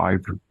 to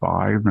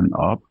 $5.05 and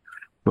up.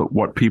 But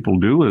what people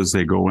do is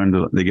they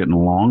get in a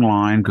long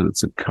line because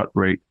it's a cut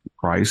rate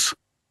price,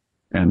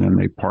 and then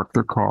they park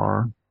their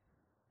car,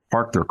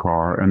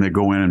 and they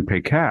go in and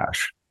pay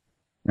cash.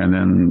 And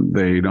then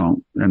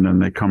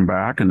they come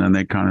back, and then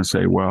they kind of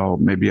say, well,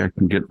 maybe I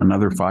can get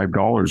another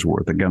 $5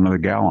 worth, another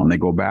gallon. They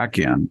go back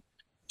in.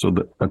 So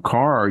the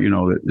car,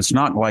 it's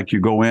not like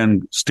you go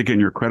in, stick in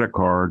your credit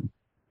card,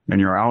 and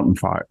you're out in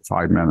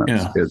five minutes.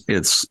 Yeah.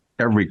 It's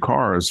every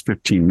car is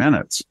 15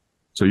 minutes.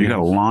 So you got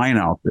a line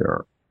out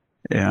there.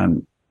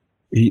 And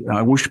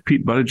I wish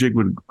Pete Buttigieg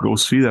would go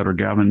see that, or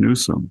Gavin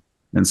Newsom,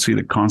 and see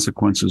the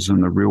consequences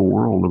in the real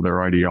world of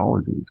their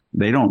ideology.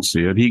 They don't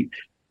see it.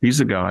 He's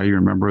a guy, you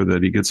remember,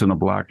 that he gets in a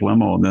black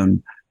limo, and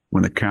then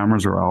when the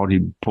cameras are out,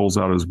 he pulls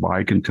out his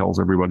bike and tells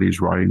everybody he's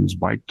riding his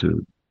bike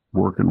to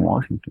work in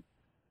Washington.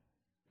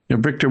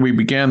 Victor, we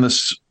began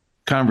this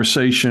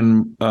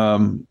conversation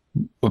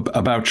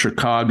about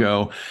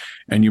Chicago,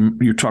 and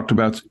you talked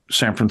about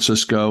San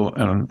Francisco,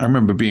 and I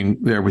remember being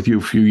there with you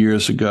a few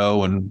years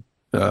ago, and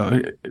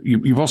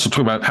you've also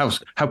talked about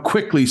how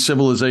quickly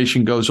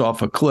civilization goes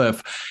off a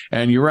cliff,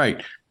 and you're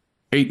right.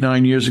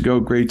 8-9 years ago,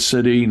 great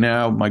city.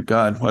 Now, my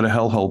God, what a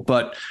hellhole.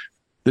 But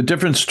the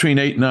difference between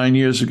 8-9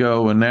 years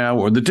ago and now,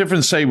 or the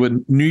difference, say,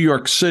 with New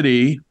York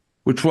City,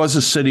 which was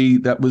a city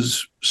that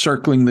was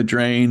circling the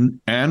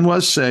drain and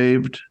was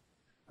saved,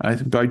 I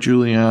think, by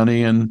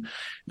Giuliani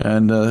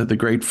and the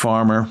great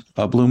farmer,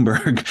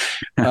 Bloomberg.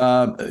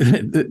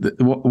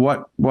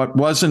 What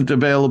wasn't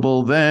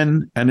available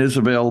then and is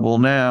available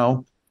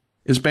now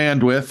is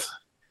bandwidth.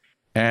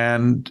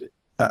 And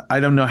I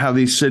don't know how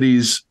these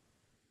cities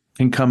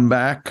can come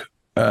back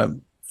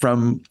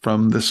from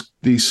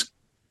these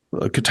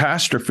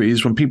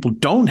catastrophes when people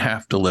don't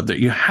have to live there.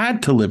 You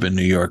had to live in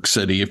New York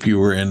City if you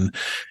were in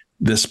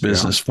this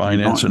business,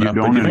 finance, but you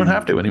don't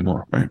have to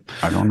anymore, right?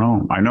 I don't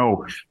know. I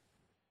know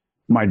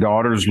my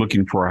daughter's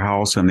looking for a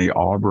house in the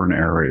Auburn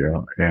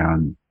area,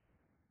 and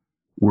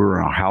we're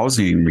in a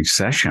housing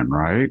recession,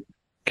 right?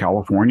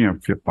 California,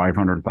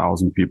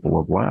 500,000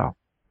 people have left,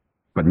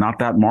 but not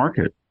that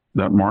market.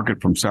 That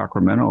market from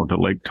Sacramento to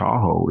Lake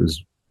Tahoe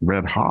is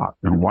red hot.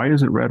 And why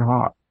is it red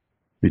hot?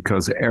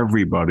 Because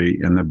everybody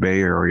in the Bay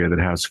Area that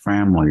has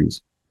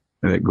families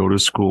that go to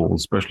school,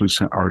 especially,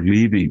 are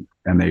leaving,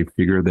 and they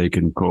figure they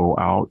can go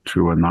out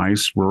to a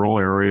nice rural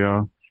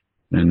area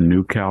in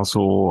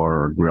Newcastle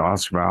or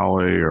Grass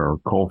Valley or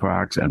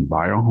Colfax and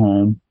buy a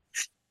home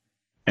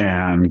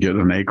and get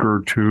an acre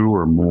or two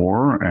or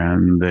more,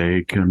 and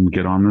they can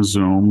get on the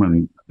Zoom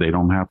and they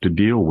don't have to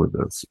deal with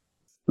this.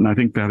 And I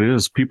think that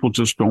is, people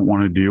just don't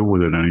want to deal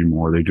with it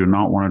anymore. They do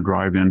not want to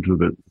drive into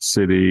the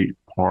city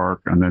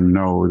park and then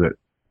know that.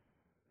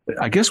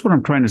 I guess what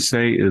I'm trying to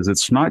say is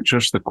it's not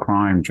just the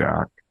crime,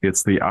 Jack.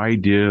 It's the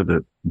idea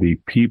that the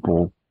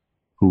people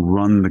who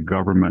run the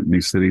government in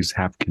these cities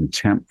have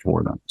contempt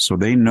for them. So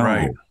they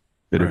know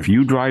that if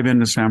you drive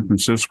into San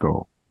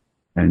Francisco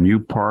and you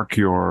park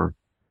your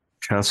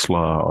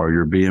Tesla or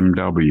your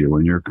BMW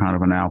and you're kind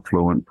of an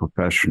affluent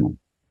professional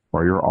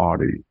or your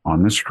Audi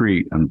on the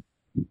street in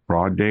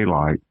broad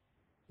daylight,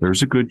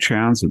 there's a good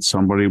chance that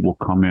somebody will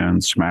come in,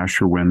 smash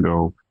your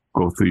window,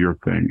 go through your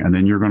thing, and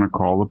then you're going to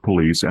call the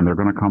police, and they're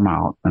going to come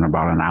out in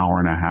about an hour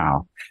and a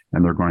half,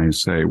 and they're going to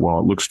say, well,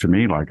 it looks to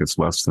me like it's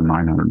less than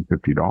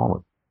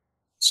 $950.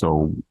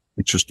 So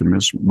it's just a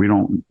miss. We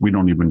don't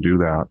even do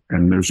that.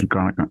 And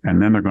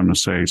and then they're going to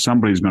say,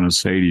 somebody's going to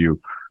say to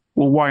you,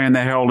 well, why in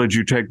the hell did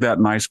you take that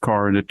nice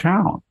car into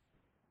town?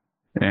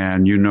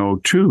 And you know,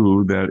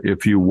 too, that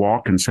if you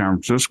walk in San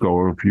Francisco,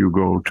 or if you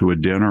go to a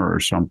dinner or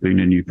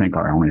something and you think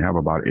I only have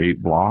about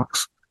 8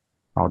 blocks,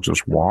 I'll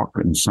just walk,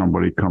 and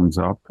somebody comes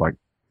up, like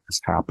it's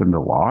happened a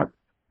lot.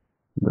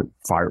 The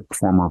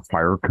former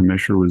fire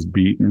commissioner was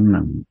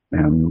beaten,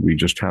 and we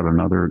just had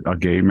a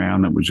gay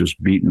man that was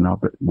just beaten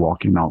up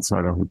walking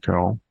outside a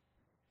hotel.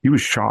 He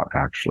was shot,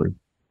 actually.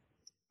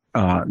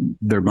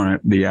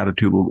 The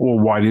attitude will, well,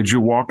 why did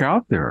you walk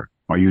out there?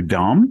 Are you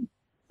dumb?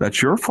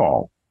 That's your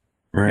fault.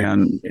 Right.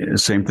 And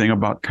same thing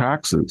about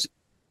taxes.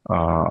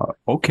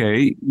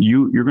 Okay,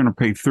 you're going to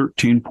pay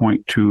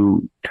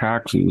 13.2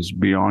 taxes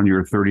beyond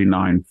your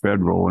 39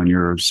 federal and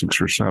your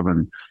 6 or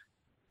 7,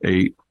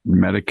 8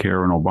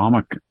 Medicare and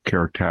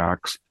Obamacare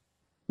tax,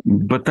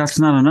 but that's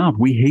not enough.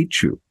 We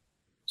hate you,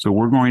 so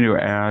we're going to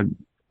add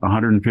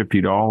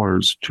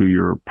 $150 to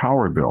your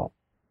power bill.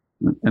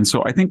 And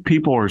so I think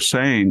people are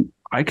saying,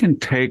 I can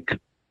take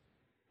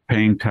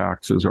paying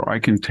taxes or I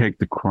can take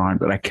the crime,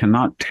 but I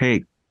cannot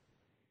take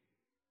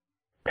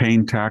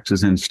paying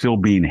taxes and still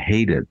being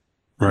hated.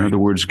 Right. In other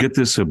words, get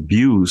this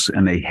abuse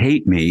and they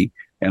hate me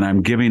and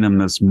I'm giving them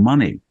this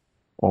money,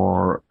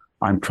 or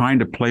I'm trying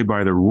to play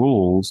by the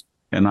rules.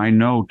 And I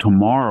know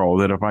tomorrow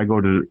that if I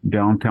go to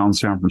downtown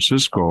San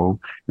Francisco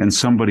and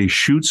somebody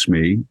shoots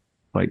me,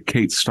 like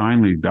Kate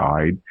Steinle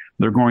died,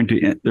 they're going to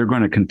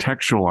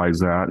contextualize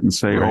that and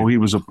say, right, oh, he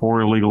was a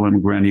poor illegal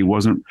immigrant. He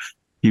wasn't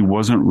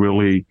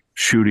really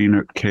shooting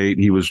at Kate.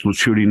 He was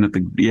shooting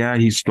at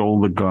he stole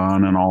the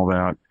gun and all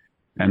that.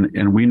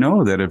 And we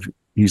know that if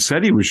he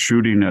said he was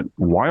shooting at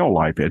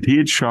wildlife, if he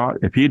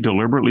had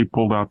deliberately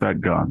pulled out that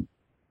gun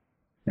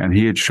and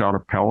he had shot a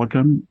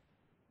pelican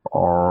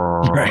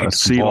or a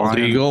sea lion,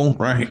 eagle,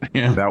 right?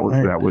 Yeah, that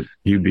would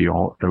be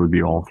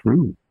all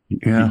through.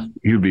 Yeah,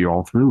 he'd be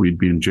all through. He'd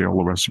be in jail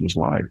the rest of his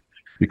life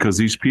because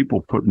these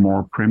people put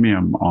more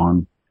premium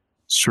on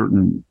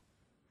certain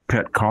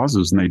pet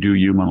causes than they do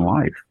human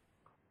life.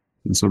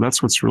 And so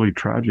that's what's really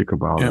tragic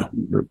about it.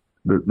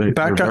 They're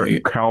very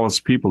callous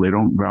people. They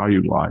don't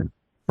value life.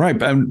 Right.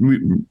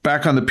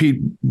 Back on the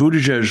Pete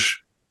Buttigieg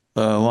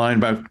line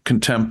about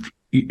contempt,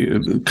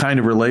 kind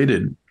of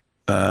related.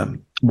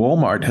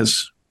 Walmart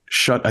has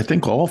shut, I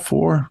think,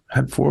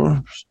 had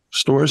 4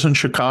 stores in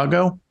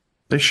Chicago.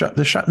 They're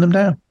shutting them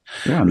down.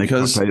 Yeah,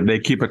 because they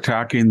keep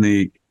attacking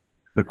the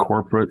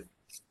corporate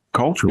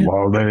culture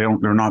while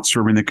they're not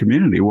serving the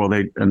community. Well,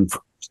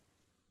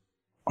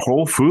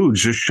 Whole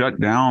Foods just shut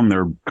down.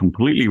 They're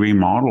completely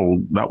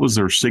remodeled. That was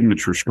their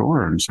signature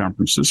store in San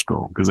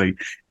Francisco because they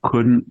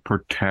couldn't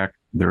protect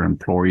their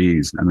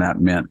employees. And that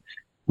meant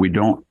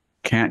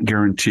can't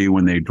guarantee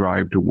when they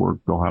drive to work,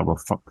 they'll have a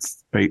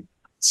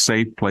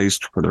safe place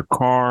for their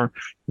car.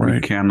 Right.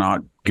 We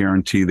cannot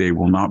guarantee they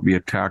will not be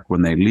attacked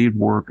when they leave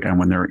work. And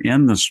when they're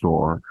in the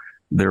store,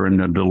 they're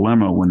in a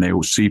dilemma when they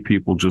will see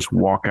people just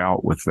walk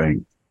out with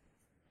things.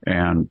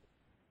 And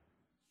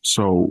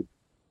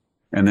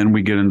then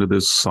we get into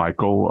this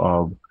cycle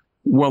of,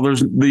 well, there's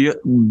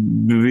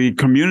the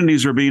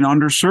communities are being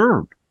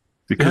underserved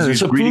because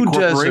these greedy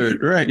corporations.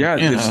 Desert, right?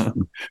 Yeah.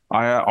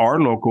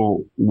 Our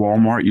local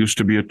Walmart used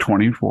to be a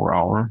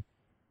 24-hour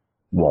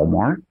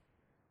Walmart.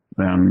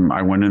 Then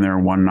I went in there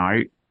one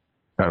night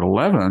at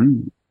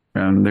 11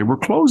 and they were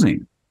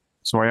closing.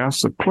 So I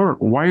asked the clerk,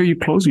 why are you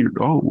closing?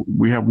 Oh,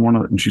 we have one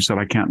of them. And she said,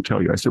 I can't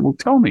tell you. I said, well,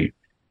 tell me.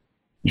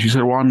 She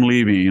said, well, I'm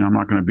leaving and I'm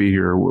not going to be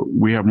here.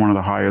 We have one of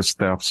the highest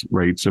theft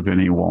rates of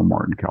any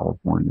Walmart in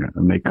California.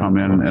 And they come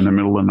in the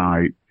middle of the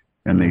night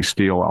and they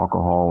steal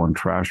alcohol and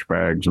trash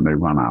bags and they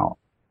run out.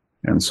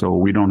 And so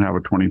we don't have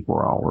a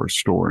 24-hour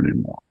store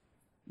anymore.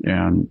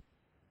 And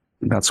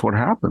that's what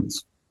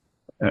happens.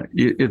 I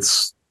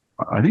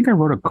think I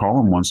wrote a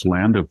column once,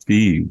 Land of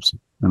Thieves.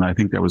 And I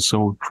think I was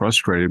so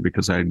frustrated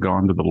because I had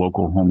gone to the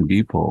local Home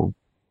Depot.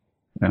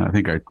 And I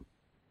think I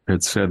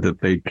had said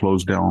that they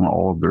closed down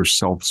all of their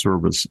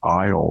self-service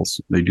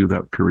aisles. They do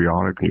that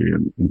periodically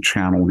and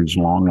channel these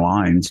long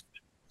lines.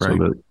 Right. So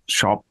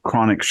that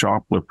chronic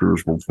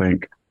shoplifters will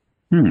think,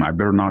 I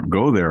better not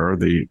go there.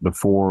 The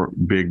 4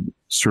 big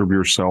serve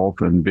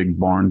yourself and big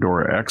barn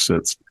door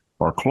exits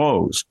are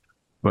closed.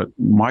 But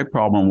my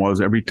problem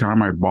was every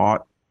time I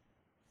bought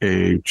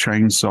a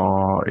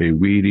chainsaw, a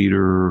weed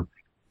eater,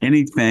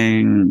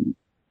 anything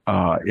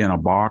in a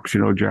box,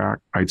 Jack,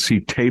 I'd see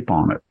tape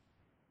on it.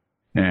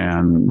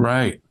 And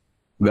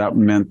that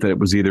meant that it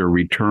was either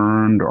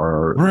returned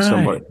or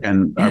somebody,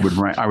 and I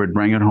would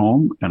bring it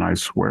home, and I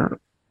swear,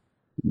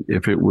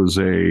 if it was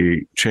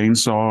a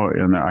chainsaw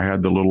and I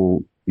had the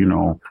little,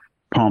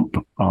 pump,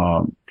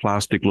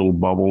 plastic little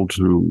bubble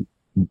to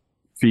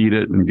feed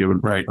it and give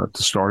it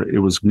to start it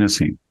was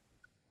missing.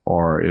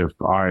 Or if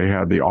I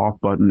had the off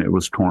button, it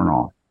was torn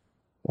off.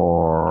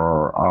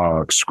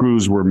 Or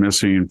screws were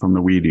missing from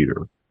the weed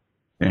eater.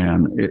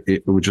 And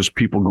it was just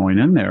people going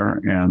in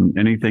there, and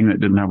anything that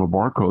didn't have a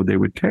barcode, they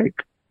would take.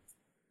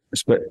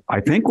 But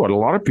I think what a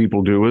lot of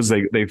people do is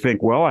they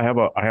think, well, I have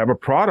a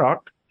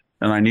product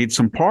and I need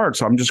some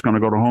parts. I'm just going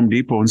to go to Home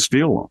Depot and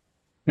steal them.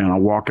 And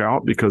I'll walk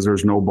out because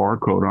there's no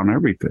barcode on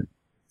everything.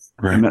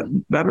 Right.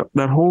 And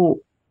that whole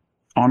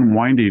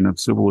unwinding of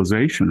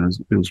civilization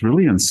is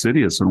really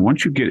insidious. And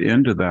once you get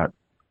into that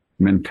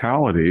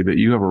mentality that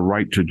you have a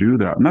right to do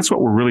that, and that's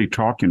what we're really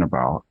talking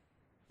about.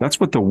 That's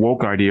what the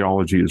woke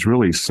ideology is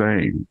really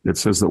saying. It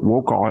says that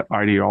woke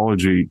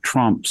ideology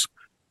trumps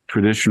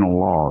traditional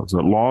laws,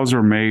 that laws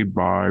are made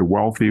by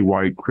wealthy,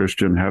 white,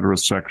 Christian,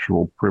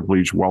 heterosexual,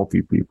 privileged,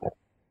 wealthy people,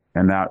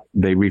 and that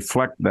they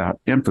reflect that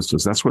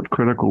emphasis. That's what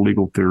critical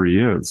legal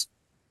theory is.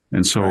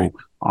 And so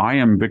I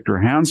am Victor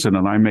Hansen,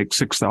 and I make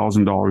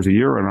 $6,000 a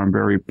year, and I'm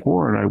very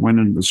poor. And I went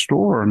into the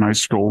store and I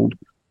stole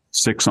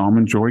 6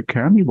 Almond Joy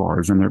candy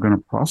bars, and they're going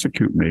to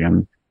prosecute me.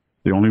 And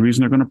the only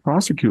reason they're going to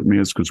prosecute me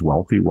is because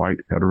wealthy, white,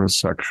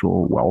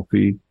 heterosexual,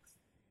 wealthy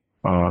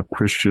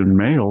Christian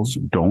males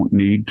don't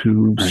need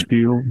to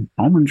steal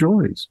Almond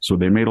Joys. So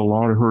they made a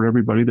law to hurt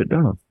everybody that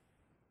does.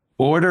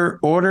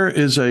 Order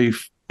is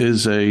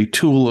a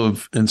tool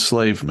of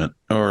enslavement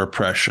or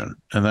oppression.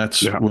 And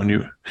that's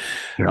when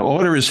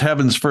order is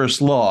heaven's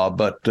first law,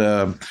 but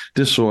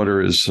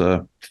disorder is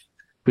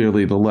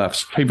clearly the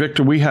left's. Hey,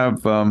 Victor, we've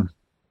got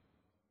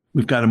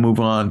to move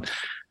on,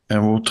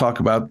 and we'll talk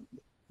about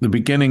the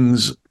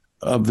beginnings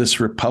of this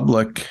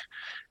republic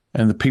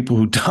and the people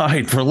who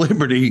died for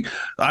liberty.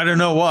 I don't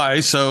know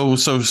why. So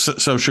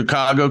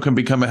Chicago can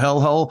become a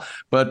hellhole.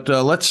 But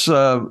let's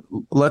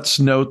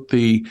note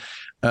the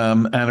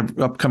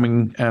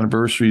upcoming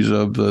anniversaries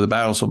of the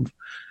battles of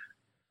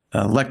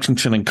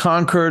Lexington and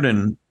Concord,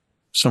 and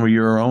some of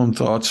your own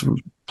thoughts of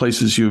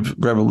places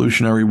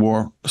Revolutionary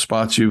War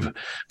spots you've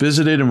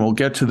visited. And we'll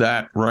get to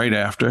that right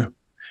after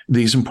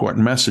these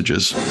important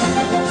messages.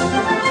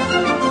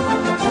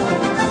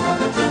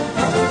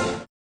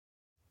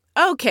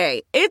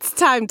 Okay, it's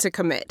time to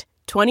commit.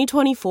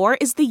 2024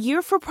 is the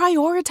year for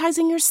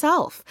prioritizing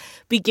yourself.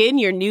 Begin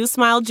your new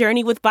smile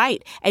journey with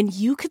Byte, and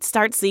you could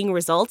start seeing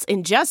results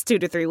in just 2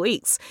 to 3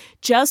 weeks.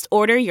 Just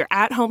order your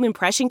at-home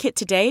impression kit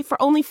today for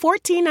only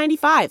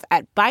 $14.95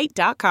 at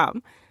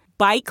Byte.com.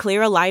 Byte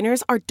clear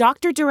aligners are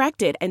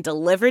doctor-directed and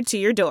delivered to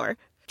your door.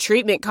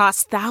 Treatment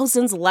costs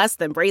thousands less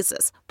than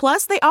braces.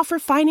 Plus, they offer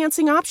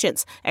financing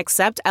options,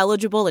 accept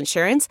eligible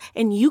insurance,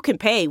 and you can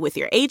pay with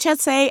your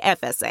HSA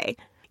FSA.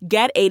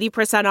 Get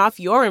 80% off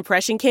your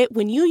impression kit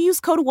when you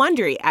use code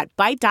WONDERY at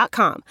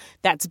Byte.com.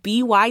 That's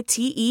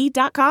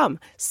BYTE.com.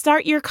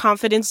 Start your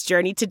confidence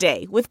journey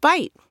today with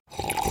Byte.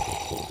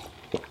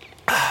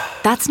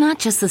 That's not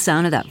just the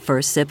sound of that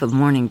first sip of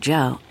Morning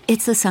Joe.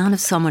 It's the sound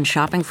of someone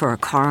shopping for a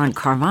car on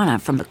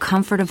Carvana from the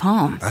comfort of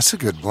home. That's a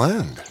good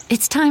blend.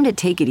 It's time to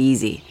take it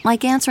easy,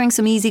 like answering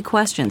some easy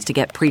questions to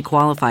get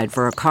pre-qualified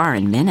for a car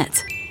in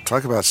minutes.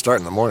 Talk about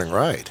starting the morning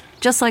right.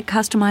 Just like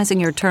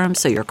customizing your terms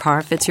so your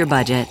car fits your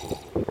budget.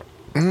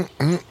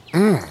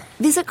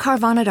 Visit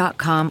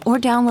Carvana.com or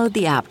download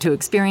the app to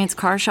experience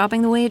car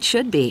shopping the way it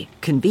should be.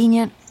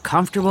 Convenient,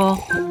 comfortable.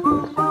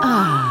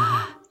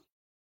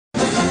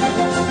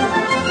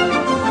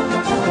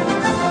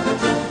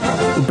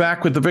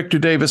 Back with the Victor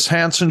Davis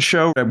Hanson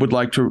Show. I would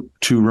like to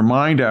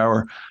remind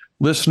our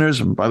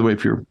listeners, and by the way,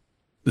 if you're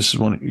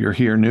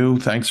here new,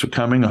 thanks for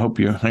coming. I hope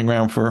you hang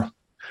around for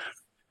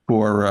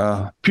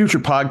future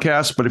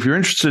podcasts. But if you're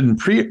interested in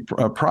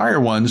prior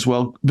ones,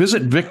 well,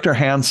 visit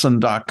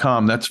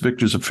victorhanson.com. That's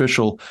Victor's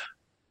official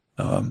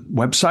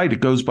website. It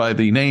goes by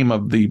the name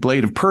of the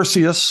Blade of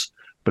Perseus,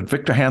 but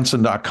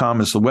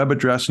victorhanson.com is the web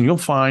address, and you'll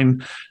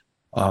find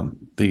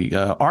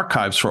the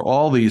archives for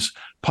all these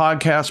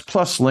podcasts,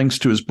 plus links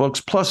to his books,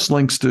 plus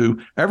links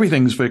to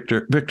everything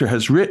Victor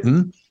has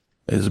written,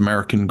 his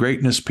American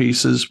Greatness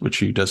pieces, which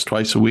he does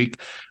twice a week.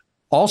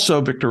 Also,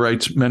 Victor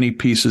writes many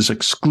pieces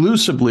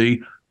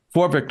exclusively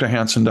for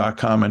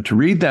victorhanson.com, and to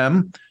read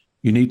them,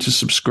 you need to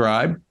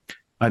subscribe.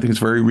 I think it's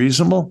very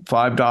reasonable.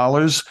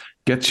 $5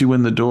 gets you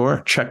in the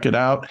door. Check it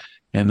out.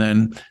 And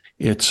then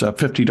it's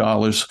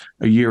 $50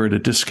 a year at a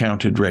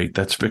discounted rate.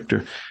 That's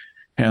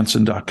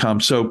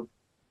victorhanson.com. So,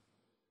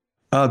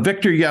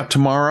 Victor,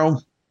 tomorrow,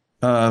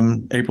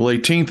 April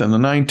 18th and the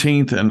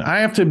 19th. And I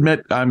have to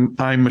admit, I'm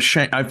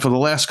ashamed. For the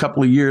last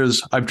couple of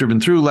years, I've driven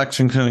through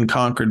Lexington and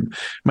Concord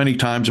many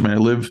times. I mean, I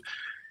live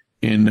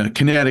in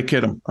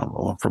Connecticut. I'm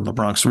from the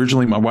Bronx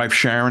originally. My wife,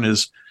 Sharon,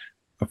 is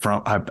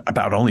from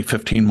about only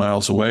 15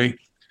 miles away.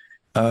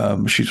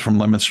 She's from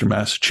Leominster,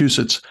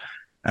 Massachusetts.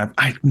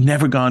 I've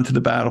never gone to the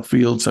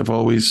battlefields.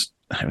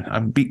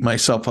 I'm beating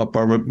myself up.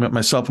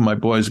 Myself and my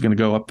boys are going to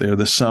go up there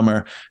this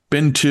summer.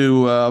 Been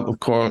to,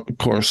 of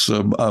course,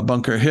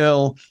 Bunker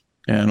Hill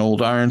and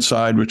Old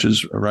Ironside, which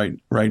is right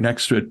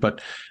next to it.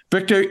 But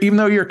Victor, even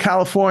though you're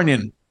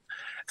Californian,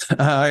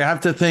 I have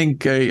to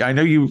think. I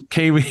know you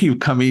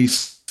come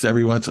east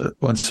every once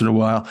in a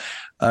while.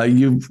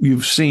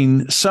 You've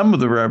seen some of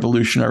the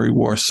Revolutionary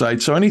War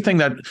sites. So anything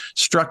that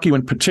struck you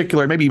in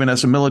particular, maybe even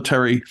as a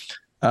military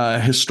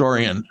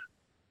historian,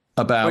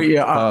 about?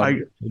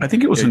 I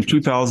think it was in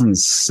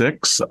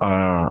 2006.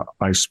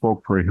 I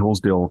spoke for a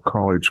Hillsdale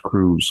College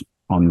cruise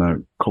on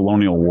the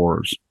colonial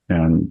wars,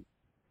 and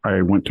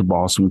I went to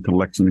Boston, to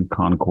Lexington,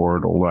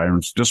 Concord, Old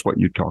Irons, just what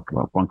you talked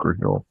about, Bunker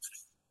Hill.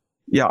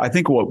 Yeah, I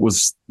think what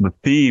was the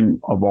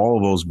theme of all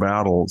of those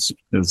battles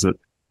is that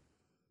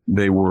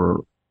they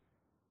were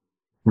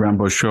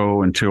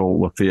Rambochot until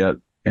Lafayette,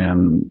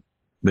 and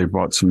they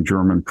brought some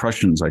German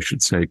Prussians, I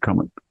should say,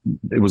 coming.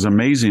 It was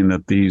amazing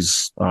that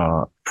these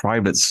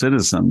private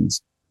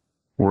citizens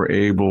were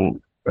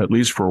able, at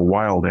least for a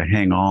while, to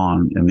hang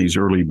on in these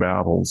early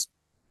battles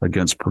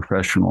against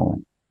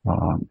professional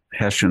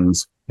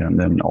Hessians and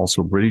then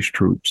also British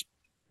troops.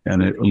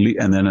 And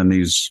then in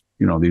these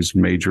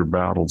major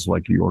battles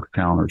like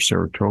Yorktown or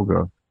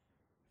Saratoga,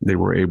 they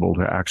were able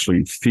to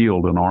actually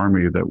field an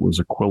army that was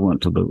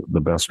equivalent to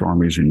the best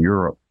armies in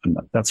Europe. And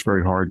that's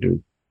very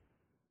hard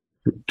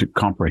to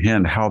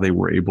comprehend how they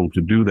were able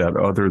to do that,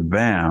 other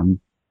than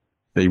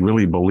they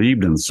really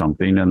believed in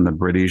something, and the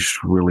British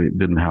really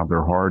didn't have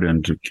their heart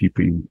into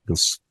keeping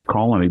this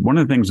colony. One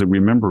of the things to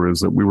remember is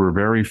that we were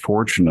very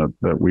fortunate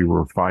that we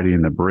were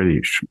fighting the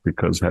British,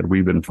 because had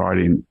we been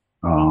fighting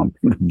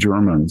the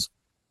Germans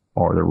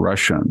or the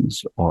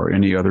Russians or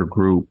any other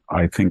group,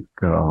 I think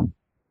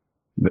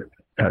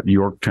at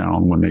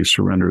Yorktown, when they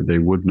surrendered, they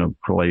wouldn't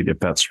have played, if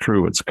that's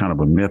true, it's kind of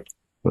a myth,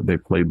 but they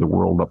played the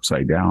world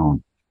upside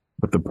down.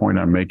 But the point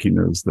I'm making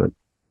is that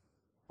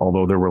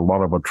although there were a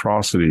lot of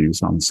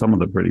atrocities on some of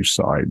the British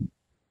side,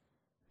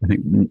 I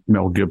think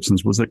Mel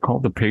Gibson's, was it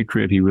called The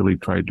Patriot? He really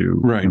tried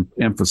to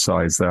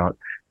emphasize that.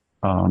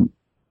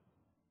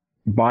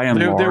 By and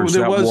large,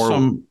 there was war,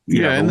 some,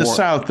 in the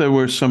South, there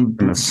were some,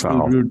 in the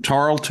South.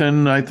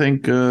 Tarleton, I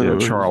think.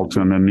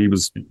 Charlton, and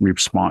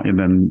and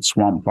then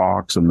Swamp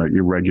Fox and the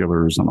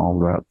irregulars and all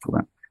that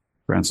for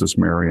Francis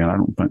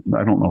Marion.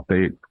 I don't know if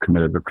they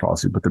committed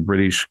atrocities, but the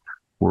British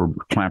were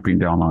clamping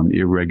down on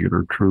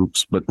irregular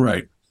troops. But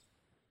right.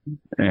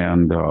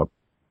 And,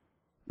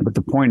 but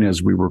the point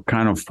is, we were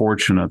kind of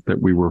fortunate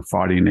that we were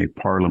fighting a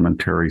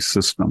parliamentary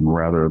system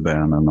rather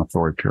than an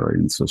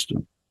authoritarian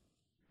system,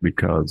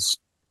 because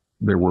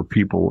there were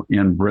people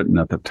in Britain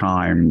at the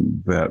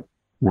time that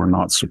were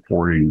not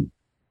supporting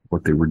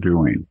what they were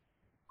doing.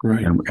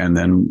 Right. And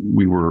then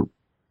we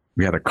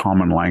had a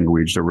common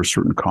language. There were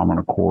certain common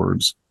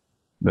accords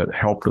that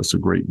helped us a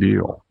great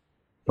deal,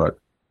 but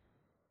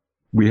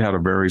we had a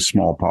very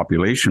small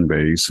population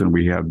base and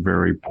we had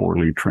very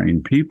poorly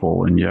trained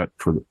people. And yet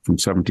from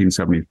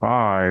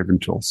 1775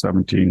 until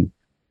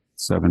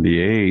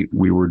 1778,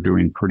 we were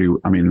doing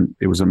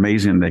it was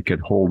amazing they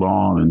could hold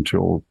on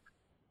until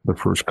the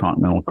First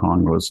Continental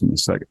Congress and the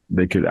second.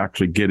 They could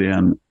actually get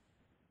in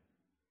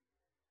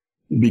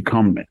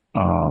become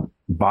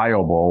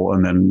viable,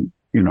 and then,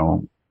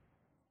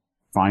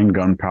 find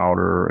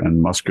gunpowder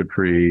and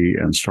musketry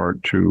and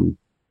start to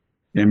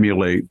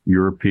emulate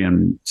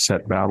European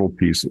set battle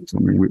pieces. I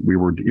mean, we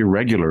were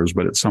irregulars,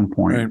 but at some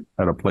point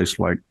at a place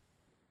like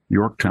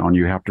Yorktown,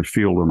 you have to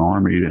field an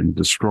army and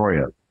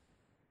destroy it.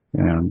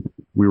 And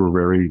we were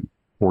very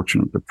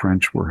fortunate. The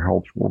French were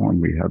helpful,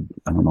 and we had,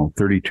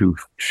 32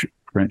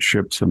 French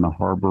ships in the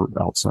harbor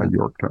outside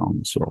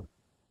Yorktown. So.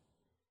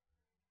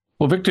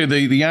 Well, Victor,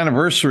 the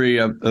anniversary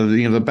of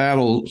the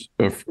battle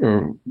of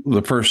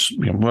the first,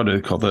 what do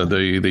they call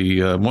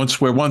the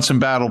once in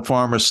battle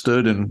farmers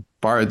stood and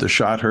fired the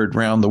shot heard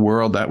round the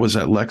world. That was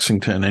at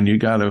Lexington, and you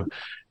got to,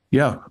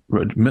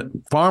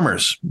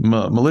 farmers,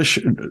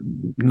 militia,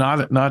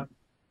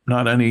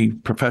 not any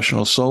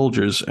professional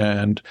soldiers,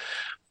 and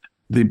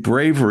the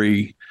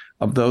bravery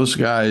of those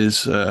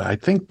guys. I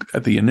think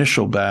at the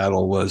initial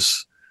battle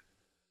was,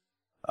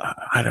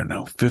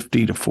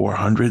 50 to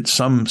 400,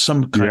 some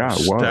kind of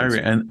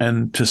staggering,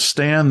 and to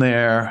stand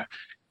there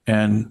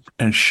and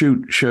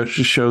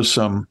show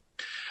some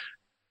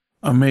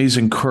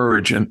amazing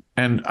courage. And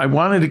I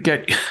wanted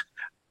to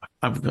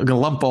I'm going to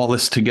lump all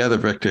this together,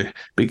 Victor,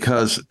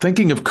 because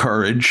thinking of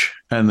courage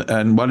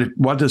and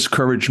what does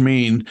courage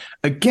mean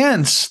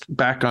against,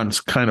 back on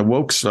kind of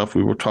woke stuff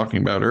we were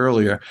talking about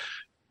earlier,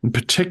 in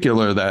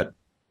particular that,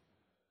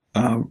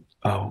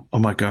 oh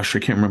my gosh, I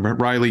can't remember.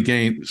 Riley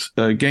Gaines,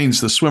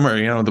 the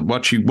swimmer,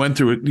 what she went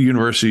through at the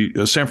University,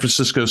 San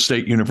Francisco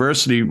State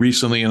University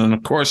recently. And then,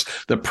 of course,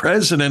 the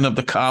president of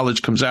the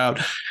college comes out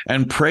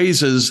and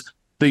praises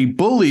the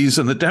bullies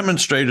and the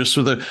demonstrators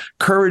for the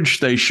courage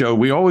they show.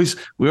 We always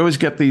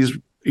get these,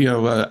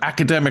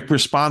 academic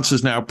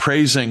responses now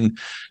praising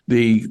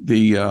the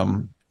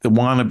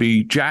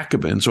wannabe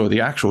Jacobins or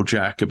the actual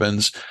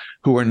Jacobins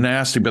who are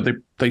nasty, but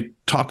they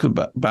talk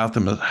about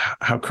them as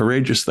how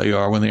courageous they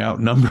are when they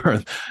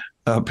outnumber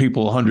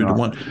people 100 to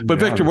 1. But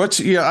Victor,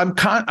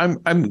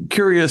 I'm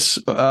curious.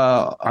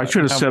 I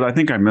should have said, I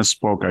think I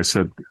misspoke. I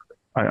said,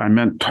 I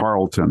meant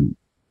Tarleton.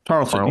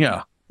 Tarleton,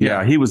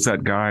 yeah. He was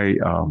that guy.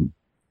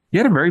 He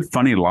had a very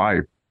funny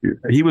life.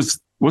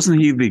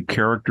 Wasn't he the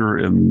character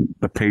in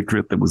The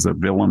Patriot that was a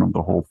villain of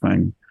the whole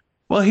thing?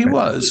 Well, he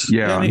was.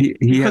 Yeah,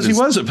 he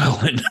was a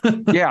villain.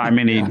 Yeah, I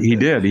mean, he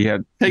did. He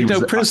had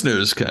no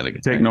prisoners kind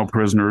of take no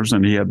prisoners,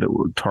 and he had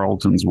the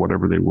Tarletons,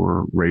 whatever they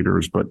were,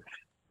 raiders. But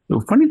the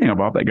funny thing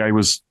about that guy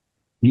was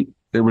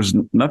there was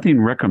nothing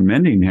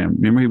recommending him.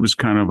 Remember, he was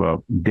kind of a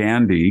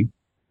dandy,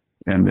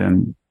 and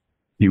then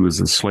he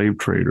was a slave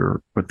trader.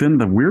 But then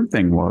the weird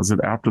thing was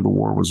that after the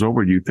war was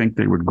over, you'd think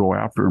they would go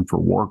after him for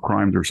war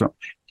crimes or something.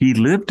 He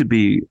lived to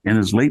be in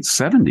his late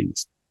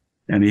 70s.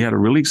 And he had a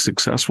really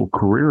successful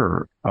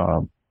career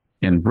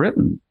in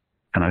Britain.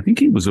 And I think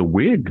he was a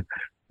Whig.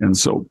 And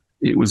so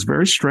it was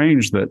very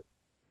strange that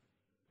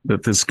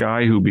this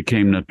guy who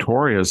became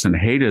notorious and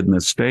hated in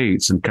the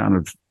States and kind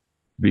of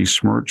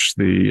besmirched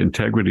the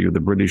integrity of the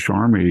British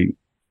Army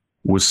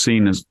was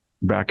seen as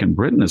back in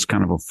Britain as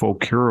kind of a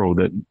folk hero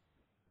that,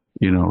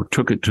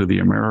 took it to the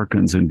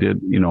Americans and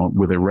did,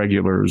 with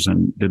irregulars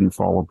and didn't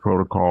follow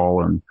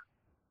protocol. And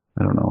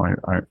I don't know,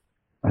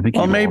 I think.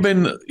 Well,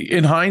 maybe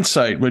in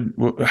hindsight,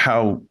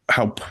 how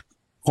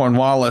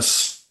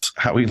Cornwallis,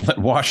 how he let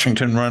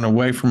Washington run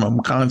away from him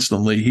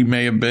constantly, he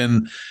may have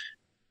been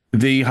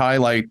the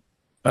highlight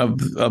of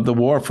the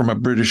war from a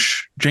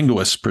British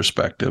jingoist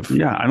perspective.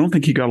 Yeah, I don't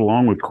think he got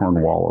along with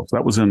Cornwallis.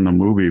 That was in the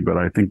movie, but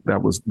I think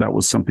that was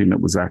something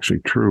that was actually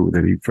true.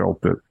 That he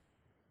felt that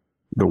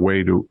the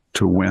way to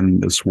win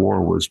this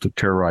war was to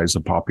terrorize the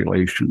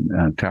population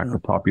and attack the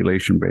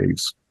population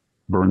base,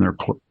 burn their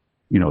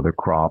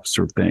crops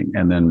or thing,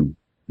 and then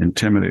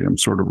intimidate them,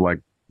 sort of like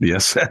the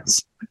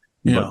SS.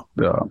 Yeah.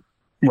 But,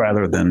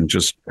 rather than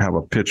just have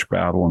a pitched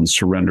battle and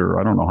surrender.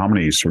 I don't know how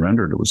many he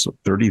surrendered. It was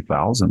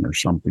 30,000 or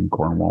something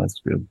Cornwallis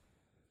did.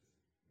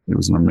 It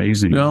was an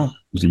amazing, it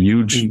was a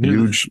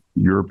huge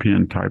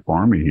European type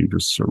army. He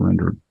just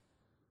surrendered.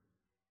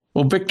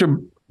 Well, Victor,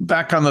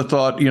 back on the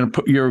thought,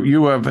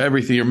 you have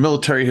everything. You're a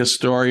military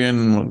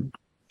historian,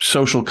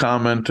 social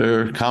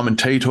commentator,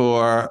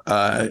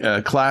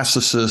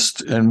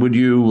 classicist, and would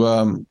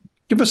you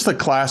give us the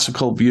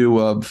classical view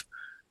of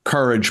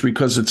courage,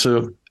 because it's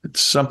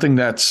something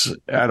that's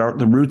at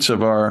the roots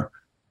of our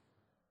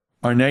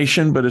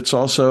nation, but it's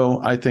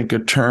also, I think, a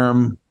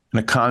term and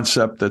a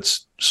concept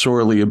that's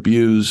sorely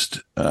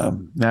abused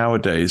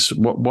nowadays.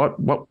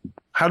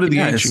 How did the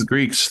ancient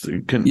Greeks?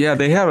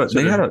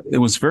 It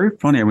was very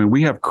funny. I mean,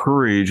 we have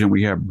courage and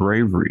we have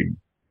bravery,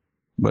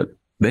 but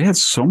they had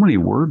so many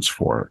words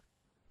for it.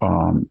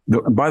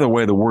 By the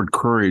way, the word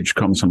courage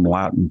comes from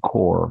Latin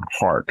cor,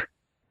 heart,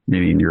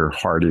 meaning you're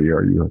hearty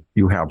or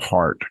you have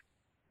heart.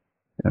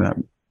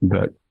 And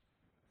that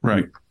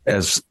right.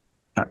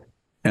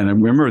 And I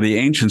remember the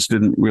ancients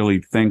didn't really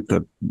think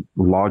that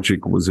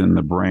logic was in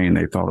the brain.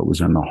 They thought it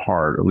was in the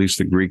heart. At least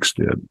the Greeks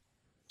did.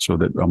 So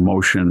that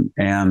emotion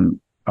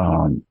and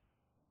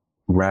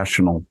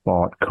rational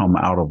thought come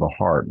out of the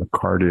heart, the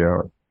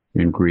cardia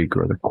in Greek,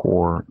 or the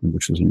core,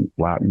 which is in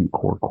Latin,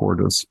 cor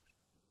cordis.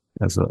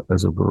 as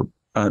a verb.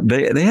 I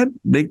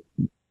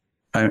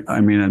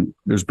mean,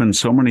 there's been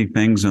so many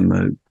things in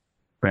the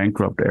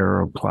bankrupt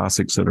era of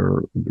classics that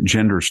are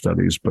gender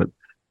studies, but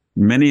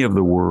many of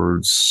the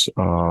words,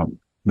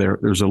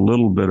 there's a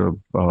little bit of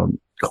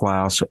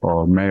class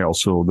or male.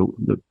 So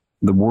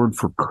the word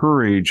for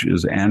courage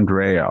is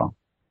Andrea,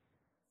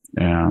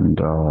 and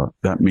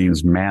that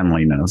means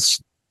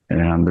manliness.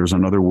 And there's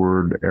another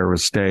word,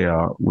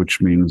 Aristeia, which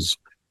means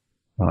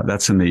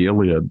that's in the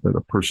Iliad, that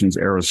a person's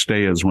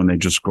Aristeia is when they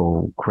just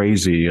go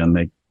crazy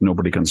and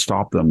nobody can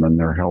stop them, and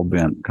they're hell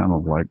bent, kind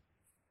of like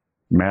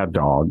Mad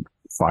Dog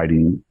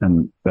fighting.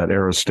 And that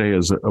Aristeia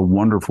is a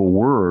wonderful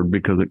word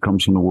because it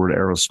comes from the word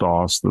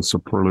Aristos, the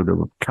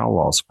superlative of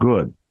kalos,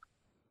 good.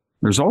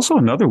 There's also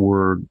another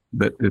word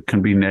that it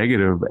can be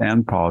negative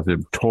and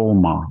positive,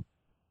 tolma,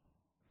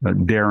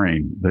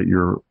 daring, that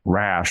you're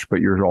rash,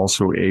 but you're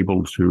also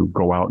able to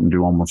go out and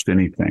do almost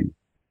anything.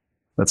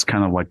 That's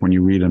kind of like when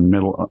you read a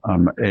Medal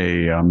of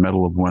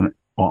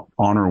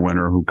Honor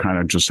winner who kind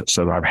of just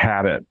said, I've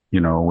had it,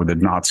 with the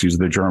Nazis,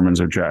 the Germans,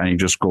 and he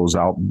just goes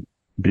out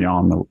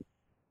beyond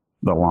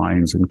the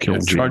lines and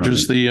kills.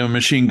 Charges the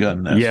machine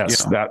gun.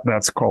 Yes,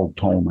 that's called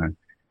tolma.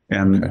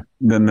 And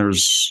then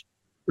there's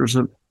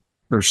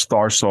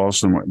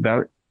tharsos,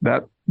 and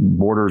that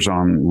borders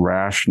on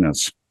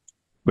rashness.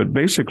 But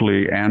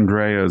basically,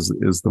 Andrea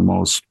is the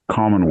most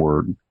common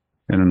word.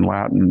 And in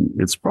Latin,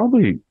 it's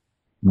probably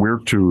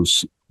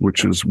virtus,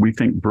 which is, we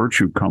think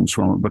virtue comes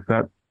from it, but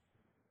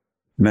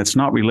that's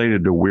not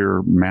related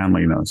to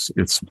manliness.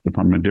 It's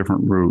from a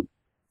different root.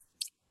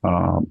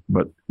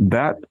 But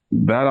that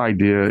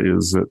idea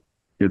is that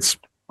it's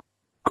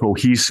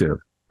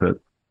cohesive, that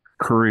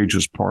courage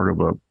is part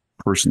of a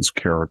person's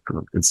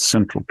character. It's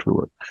central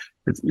to it.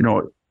 It's,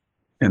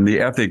 in the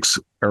Ethics,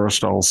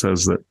 Aristotle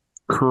says that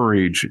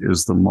courage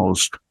is the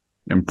most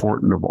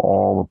important of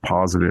all the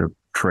positive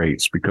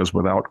traits, because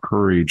without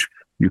courage,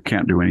 you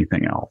can't do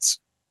anything else.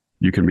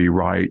 You can be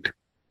right.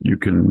 You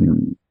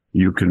can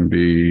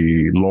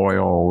be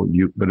loyal.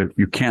 But if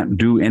you can't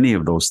do any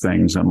of those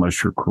things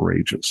unless you're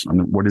courageous.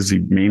 And what does he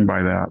mean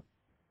by that?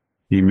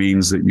 He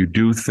means that you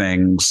do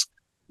things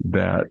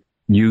that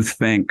you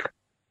think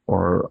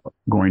are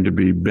going to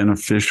be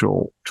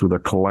beneficial to the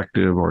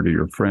collective or to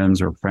your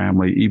friends or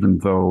family, even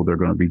though they're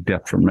going to be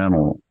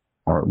detrimental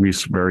or at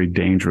least very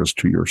dangerous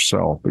to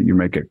yourself. But you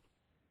make a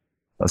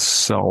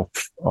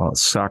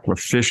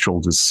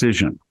self-sacrificial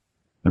decision.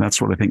 And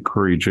that's what I think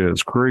courage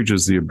is. Courage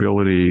is the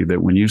ability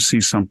that when you see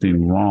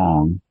something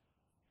wrong,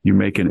 you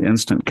make an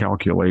instant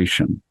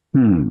calculation.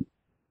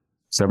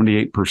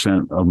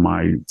 78% of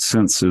my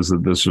sense is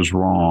that this is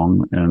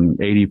wrong. And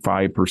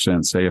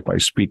 85% say if I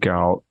speak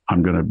out,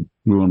 I'm going to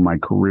ruin my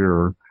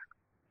career,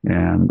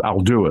 and I'll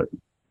do it.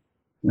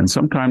 And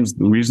sometimes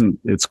the reason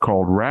it's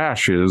called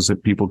rash is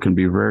that people can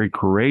be very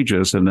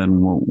courageous. And then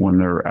when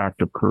their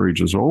act of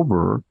courage is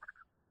over,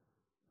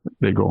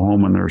 they go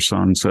home and their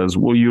son says,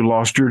 well, you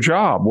lost your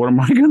job. How am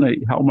I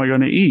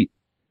going to eat?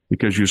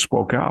 Because you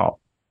spoke out.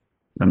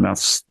 And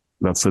that's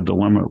the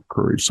dilemma of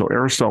courage. So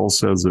Aristotle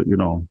says that,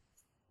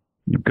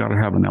 you've got to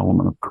have an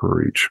element of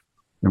courage,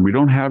 and we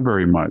don't have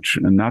very much.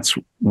 And that's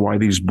why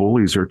these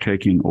bullies are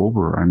taking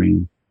over. I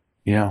mean,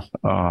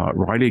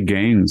 Rite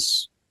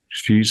Gaines,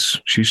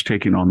 she's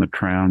taking on the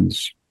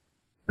trans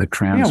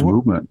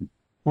movement.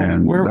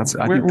 And I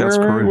think that's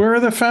courage. Where are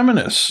the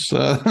feminists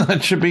that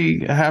should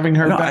be having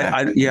her back?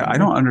 I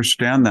don't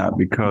understand that,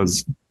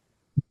 because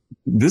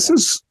this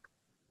is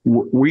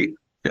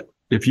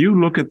if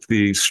you look at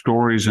the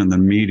stories in the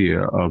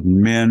media of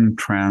men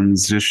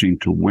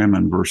transitioning to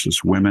women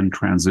versus women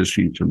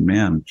transitioning to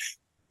men,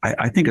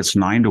 I think it's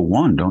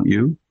 9-1, don't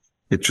you?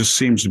 It just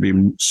seems to be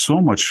so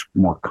much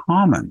more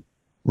common.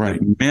 Right.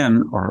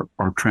 Men are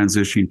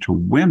transitioning to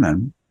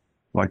women,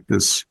 like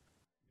this,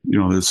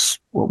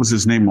 what was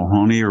his name?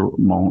 Maloney or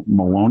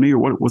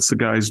what's the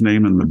guy's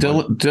name in the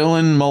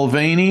Dylan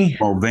Mulvaney?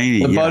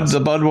 Mulvaney, yes. The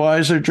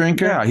Budweiser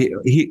drinker? Yeah,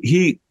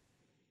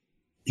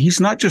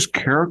 he's not just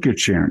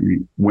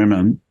caricaturing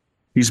women.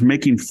 He's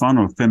making fun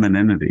of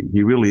femininity.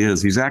 He really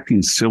is. He's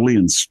acting silly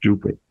and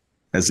stupid.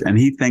 And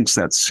he thinks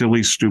that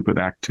silly, stupid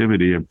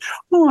activity of,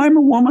 I'm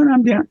a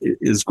woman,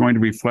 is going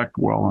to reflect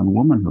well on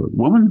womanhood.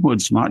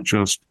 Womanhood's not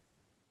just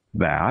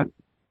that.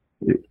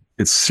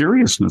 It's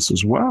seriousness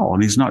as well.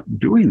 And he's not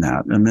doing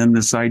that. And then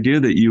this idea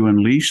that you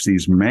unleash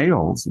these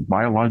males,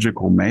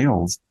 biological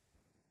males,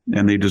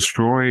 and they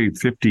destroy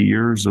 50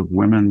 years of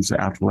women's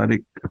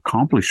athletic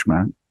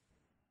accomplishment,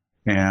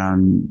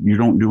 and you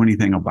don't do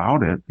anything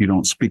about it. You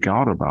don't speak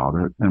out about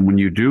it. And when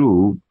you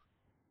do,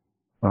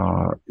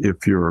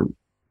 if you're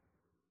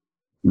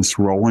Miss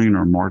Rowling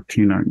or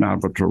Martina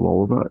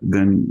Navratilova,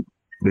 then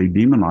they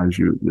demonize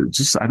you. It's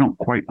just, I don't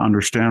quite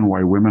understand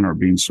why women are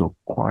being so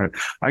quiet.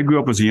 I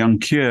grew up as a young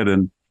kid,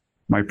 and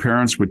my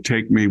parents would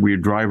take me,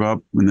 we'd drive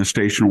up in the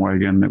station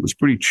wagon. It was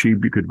pretty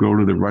cheap. You could go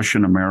to the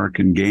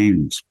Russian-American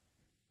games.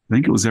 I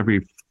think it was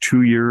every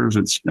 2 years.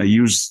 I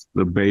used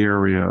the Bay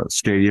Area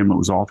Stadium. It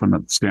was often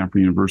at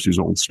Stanford University's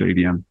old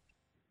stadium.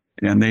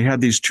 And they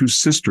had these two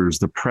sisters,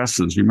 the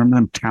Presses. You remember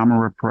them?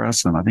 Tamara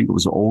Press, and I think it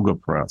was Olga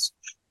Press.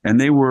 And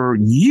they were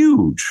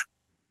huge.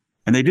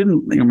 And they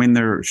didn't, I mean,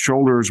 their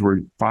shoulders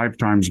were 5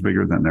 times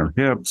bigger than their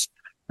hips.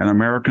 And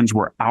Americans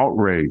were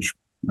outraged.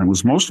 And it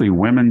was mostly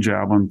women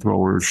javelin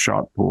throwers,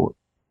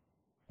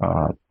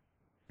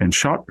 and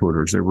shot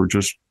putters. They were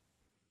just,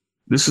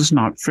 this is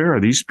not fair.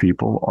 These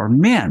people are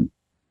men.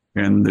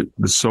 And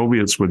the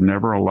Soviets would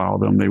never allow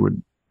them. They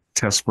would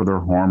test for their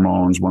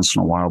hormones once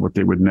in a while, but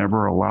they would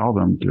never allow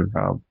them to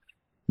have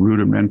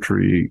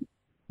rudimentary,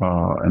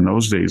 in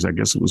those days, I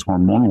guess it was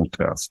hormonal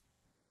tests.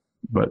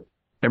 But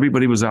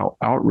everybody was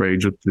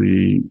outraged that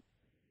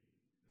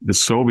the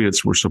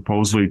Soviets were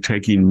supposedly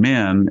taking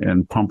men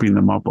and pumping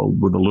them up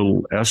with a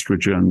little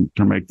estrogen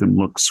to make them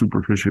look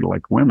superficially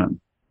like women.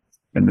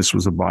 And this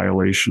was a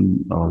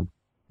violation of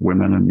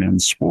women and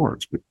men's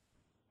sports. But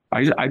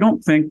I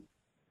don't think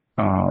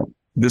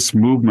this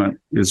movement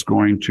is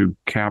going to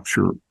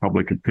capture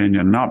public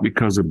opinion, not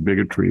because of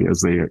bigotry,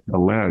 as they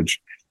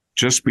allege,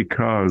 just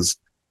because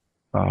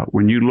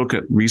when you look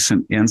at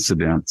recent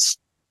incidents,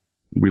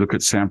 we look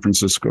at San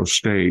Francisco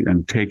State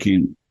and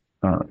taking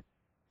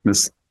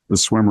the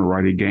swimmer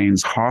Riley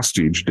Gaines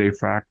hostage de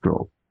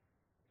facto,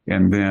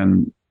 and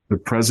then the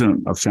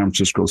president of San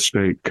Francisco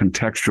State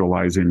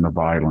contextualizing the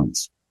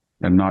violence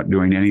and not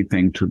doing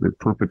anything to the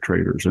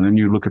perpetrators. And then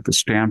you look at the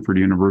Stanford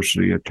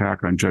University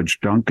attack on Judge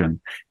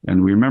Duncan,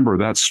 and remember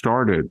that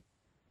started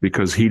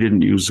because he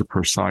didn't use the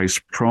precise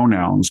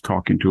pronouns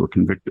talking to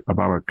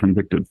about a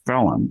convicted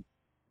felon.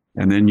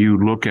 And then you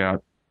look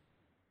at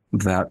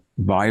that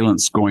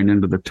violence going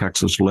into the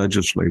Texas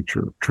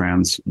legislature,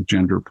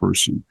 transgender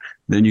person.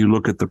 Then you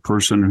look at the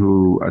person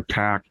who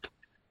attacked,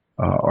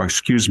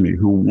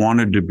 who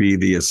wanted to be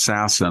the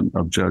assassin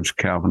of Judge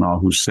Kavanaugh,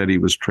 who said he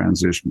was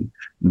transitioning.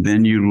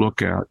 Then you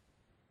look at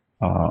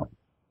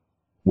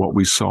what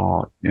we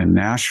saw in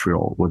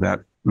Nashville with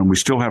that, and we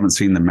still haven't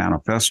seen the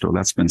manifesto.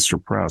 That's been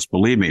suppressed.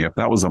 Believe me, if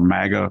that was a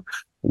MAGA,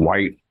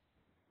 white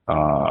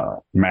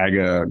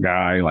MAGA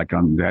guy like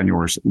on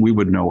January, we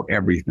would know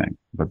everything,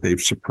 but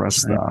they've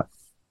suppressed that.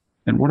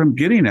 And what I'm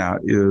getting at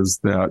is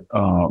that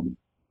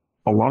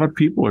a lot of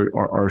people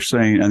are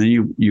saying, and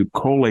then you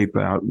collate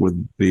that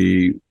with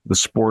the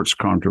sports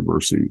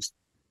controversies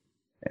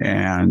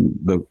and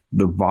the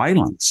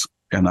violence.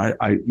 And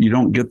you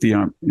don't get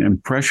the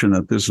impression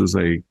that this is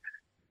a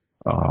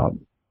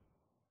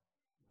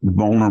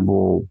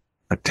vulnerable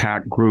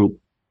attack group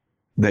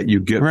that you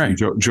get from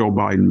Joe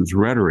Biden's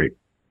rhetoric.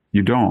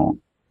 You don't.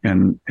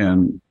 And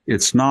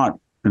it's not,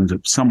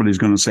 and somebody's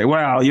going to say,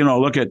 well,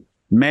 look at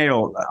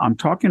Mayo. I'm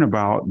talking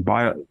about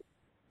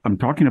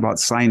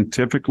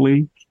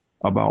scientifically,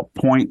 about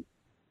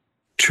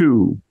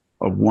 0.2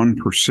 of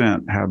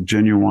 1% have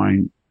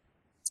genuine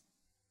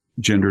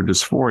gender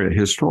dysphoria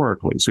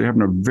historically. So you're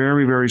having a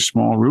very, very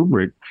small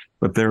rubric,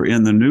 but they're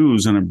in the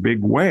news in a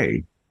big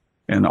way.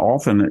 And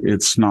often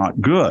it's not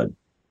good.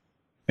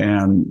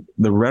 And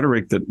the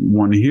rhetoric that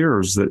one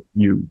hears that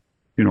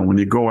when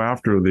you go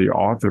after the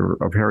author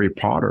of Harry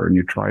Potter and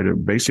you try to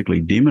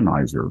basically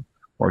demonize her,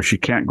 or she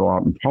can't go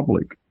out in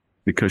public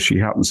because she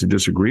happens to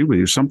disagree with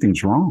you,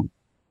 something's wrong.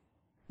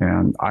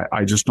 And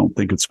I just don't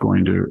think it's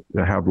going to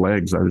have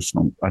legs. I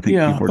think people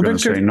are going to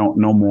say no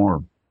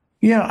more.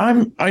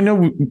 Yeah, I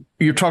know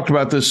you talked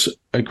about this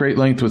at great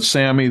length with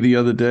Sammy the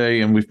other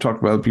day, and we've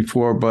talked about it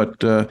before,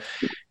 but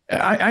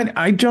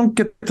I don't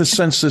get the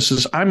sense this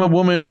is I'm a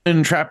woman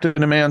trapped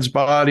in a man's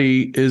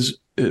body,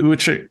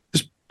 which is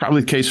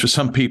probably the case for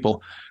some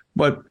people,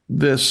 but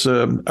this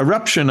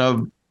eruption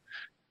of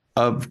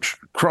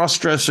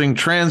cross-dressing,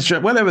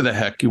 transgender, whatever the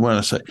heck you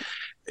want to say.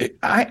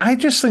 I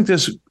just think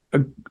there's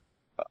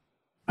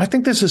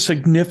a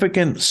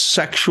significant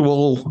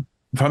sexual,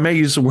 if I may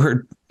use the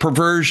word,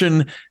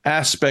 perversion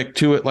aspect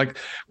to it. Like,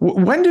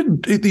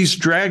 when did these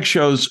drag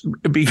shows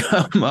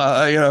become,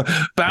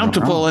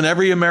 bountiful in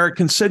every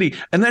American city?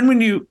 And then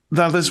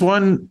there's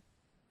one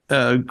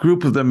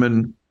group of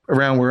them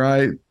around where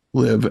I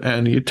live,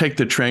 and you take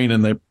the train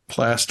and they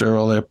plaster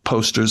all their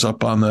posters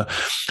up on the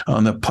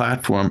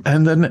platform,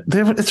 and then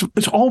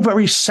it's all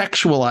very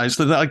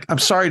sexualized. Like, I'm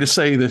sorry to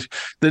say that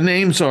the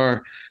names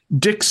are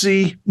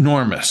Dixie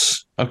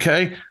Normus.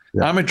 Okay.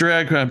 Yeah. I'm a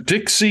drag queen.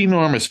 Dixie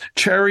Normus,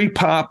 Cherry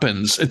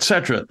Poppins,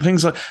 etc.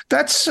 Things like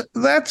that's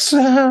it's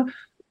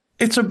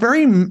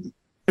very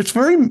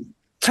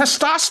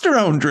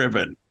testosterone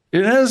driven.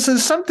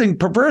 There's something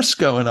perverse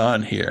going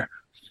on here.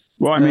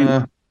 Well, I mean,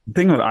 the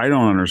thing that I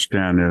don't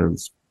understand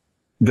is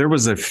there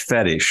was a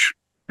fetish,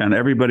 and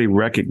everybody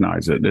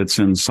recognized it. It's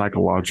in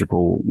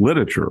psychological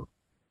literature,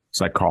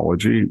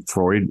 psychology.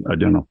 Freud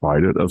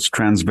identified it as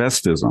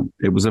transvestism.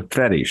 It was a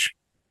fetish.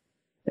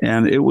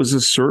 And it was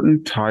a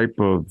certain type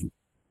of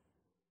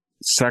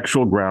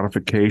sexual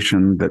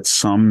gratification that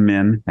some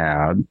men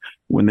had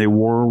when they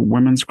wore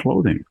women's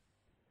clothing.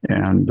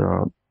 And,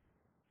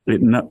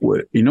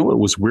 what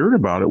was weird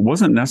about it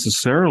wasn't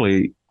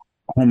necessarily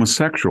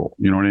homosexual.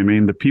 You know what I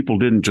mean? The people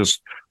didn't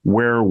just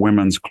wear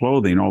women's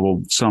clothing,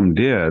 although some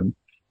did,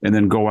 and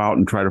then go out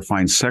and try to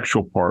find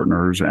sexual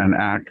partners and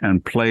act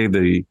and play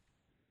the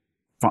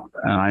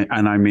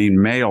and I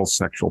mean male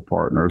sexual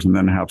partners, and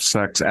then have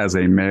sex as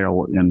a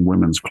male in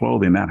women's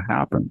clothing. That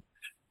happened.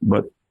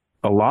 But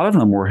a lot of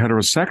them were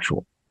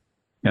heterosexual,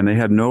 and they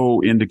had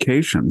no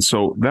indication.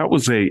 So that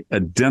was a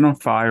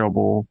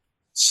identifiable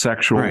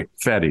sexual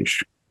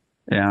fetish.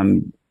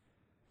 And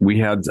we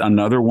had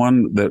another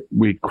one that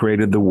we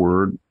created the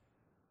word.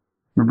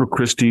 Remember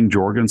Christine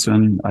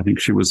Jorgensen? I think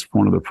she was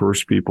one of the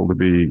first people to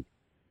be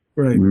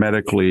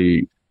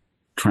medically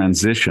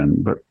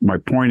transitioned. But my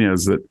point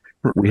is that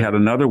we had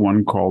another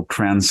one called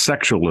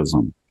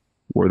transsexualism,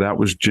 where that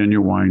was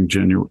genuine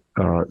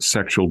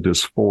sexual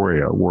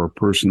dysphoria, where a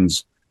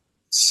person's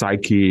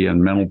psyche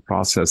and mental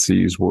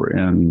processes were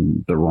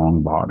in the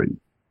wrong body.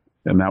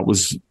 And that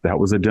was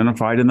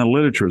identified in the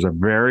literature as a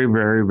very,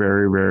 very,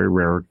 very, very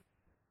rare.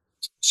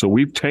 So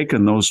we've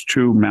taken those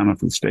two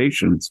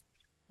manifestations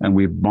and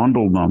we've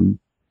bundled them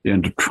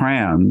into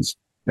trans,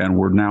 and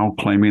we're now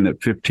claiming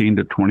that 15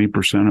 to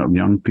 20% of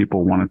young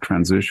people want to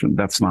transition.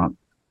 That's not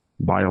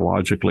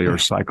biologically or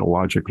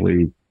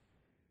psychologically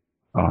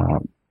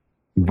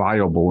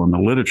viable in the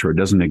literature. It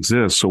doesn't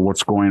exist. So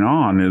what's going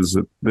on is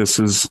that this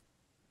is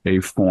a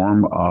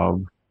form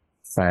of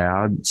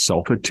fad,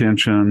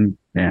 self-attention,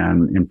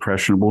 and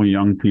impressionable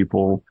young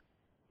people.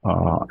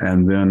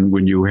 And then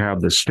when you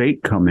have the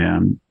state come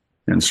in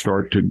and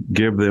start to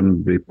give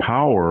them the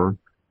power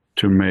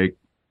to make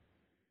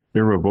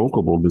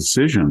irrevocable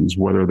decisions,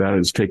 whether that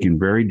is taking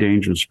very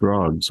dangerous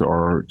drugs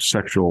or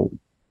sexual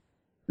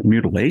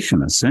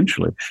mutilation,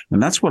 essentially.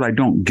 And that's what I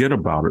don't get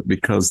about it,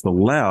 because the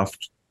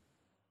left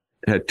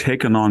had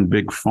taken on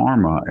big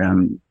pharma,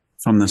 and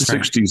from the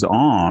 60s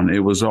on,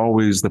 it was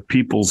always the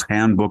People's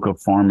Handbook of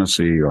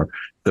Pharmacy or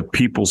the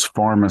People's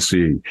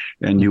Pharmacy.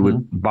 And you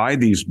would buy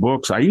these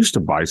books. I used to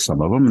buy some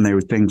of them, and they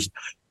were things,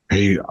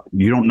 hey,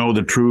 you don't know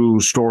the true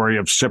story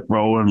of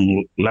Cipro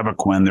and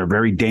Levaquin. They're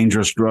very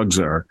dangerous drugs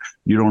there.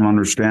 You don't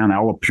understand.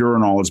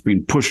 Allopurinol is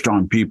being pushed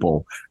on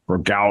people for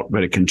gout,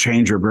 but it can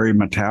change your very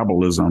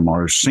metabolism,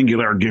 or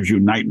Singulair gives you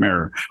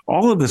nightmare.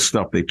 All of this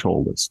stuff they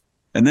told us.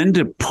 And then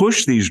to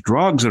push these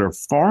drugs that are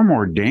far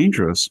more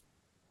dangerous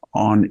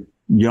on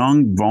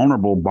young,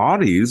 vulnerable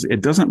bodies,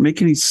 it doesn't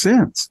make any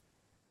sense.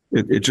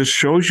 It just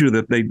shows you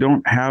that they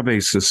don't have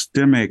a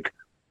systemic,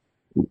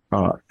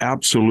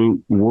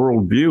 absolute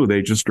worldview.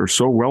 They just are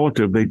so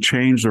relative. They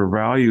change their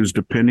values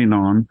depending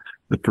on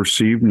the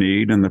perceived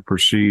need and the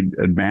perceived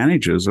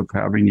advantages of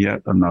having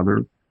yet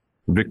another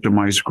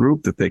victimized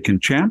group that they can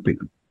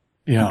champion.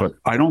 Yeah. But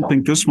I don't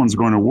think this one's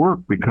going to work,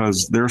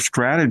 because their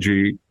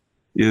strategy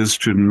is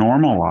to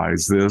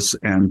normalize this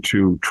and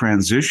to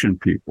transition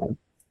people.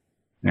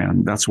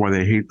 And that's why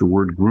they hate the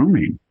word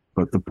grooming.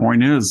 But the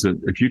point is that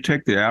if you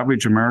take the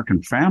average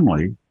American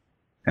family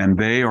and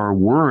they are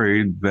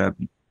worried that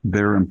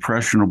their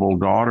impressionable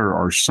daughter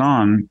or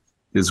son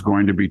is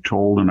going to be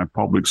told in a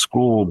public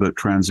school that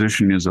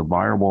transition is a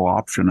viable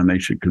option and they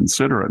should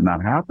consider it, and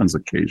that happens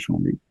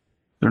occasionally,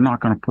 they're not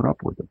going to put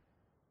up with it.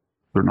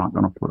 They're not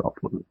going to put up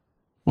with it.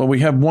 Well, we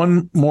have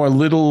one more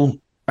little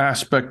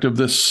aspect of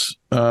this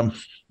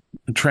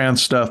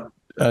trans stuff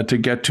to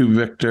get to,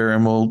 Victor,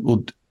 and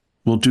we'll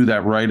do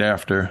that right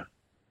after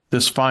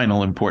this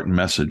final important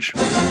message.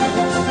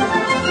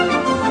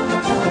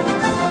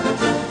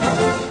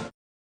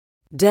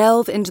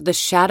 Delve into the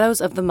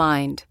shadows of the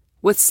mind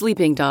with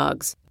Sleeping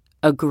Dogs,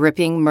 a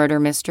gripping murder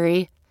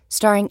mystery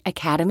starring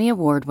Academy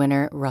Award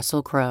winner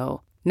Russell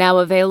Crowe. Now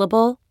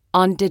available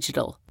on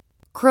digital.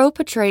 Crowe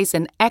portrays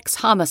an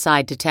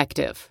ex-homicide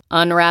detective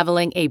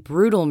unraveling a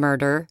brutal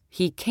murder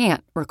he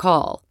can't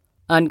recall.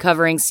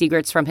 Uncovering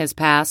secrets from his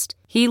past,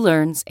 he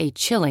learns a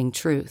chilling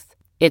truth.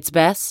 It's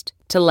best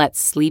to let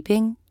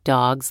sleeping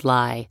dogs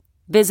lie.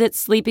 Visit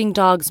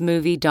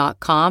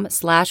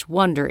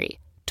sleepingdogsmovie.com/Wondery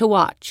to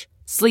watch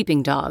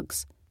Sleeping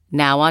Dogs,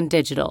 now on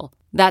digital.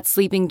 That's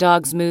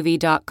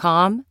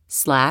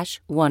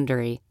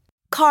sleepingdogsmovie.com/Wondery.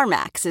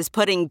 CarMax is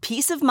putting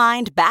peace of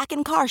mind back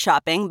in car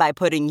shopping by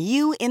putting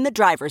you in the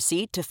driver's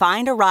seat to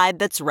find a ride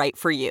that's right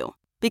for you.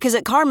 Because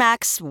at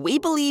CarMax, we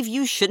believe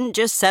you shouldn't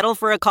just settle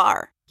for a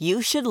car.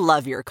 You should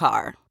love your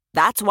car.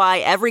 That's why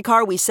every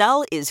car we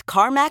sell is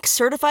CarMax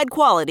certified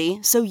quality,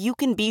 so you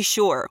can be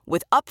sure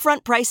with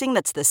upfront pricing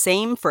that's the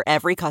same for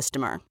every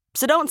customer.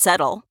 So don't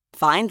settle.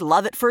 Find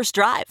love at first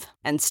drive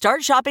and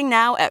start shopping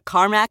now at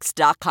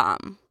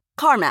CarMax.com.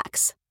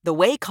 CarMax, the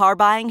way car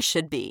buying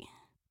should be.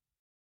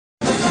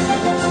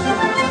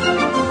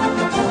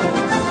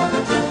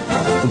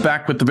 We're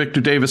back with the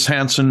Victor Davis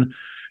Hanson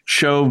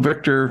Show.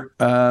 Victor,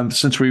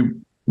 since we're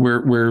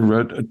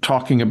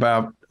talking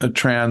about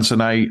trans,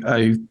 and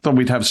I thought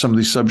we'd have some of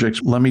these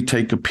subjects. Let me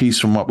take a piece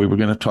from what we were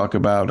going to talk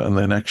about on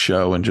the next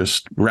show and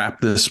just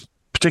wrap this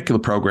particular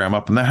program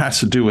up. And that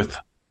has to do with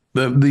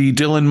the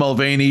Dylan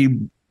Mulvaney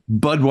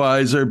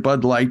Budweiser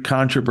Bud Light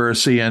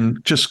controversy.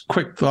 And just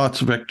quick thoughts,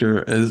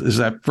 Victor, is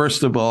that,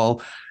 first of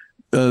all,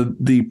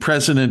 the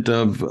president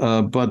of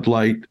Bud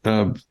Light,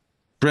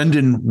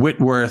 Brendan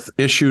Whitworth,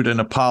 issued an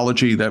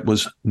apology that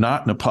was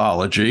not an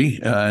apology.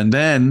 And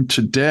then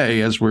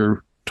today, as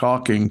we're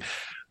talking,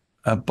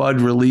 Bud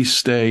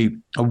released a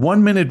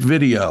 1-minute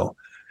video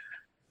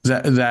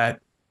that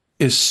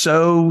is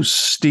so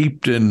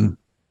steeped in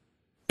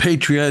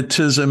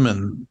patriotism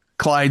and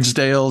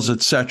Clydesdales,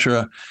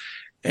 etc.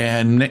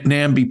 And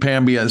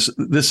namby-pamby,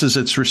 this is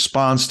its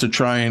response to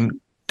try and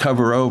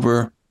cover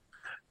over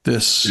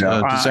this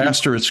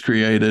disaster it's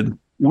created.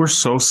 We're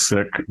so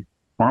sick.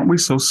 Aren't we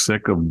so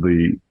sick of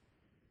the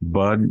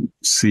Bud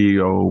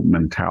CEO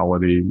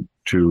mentality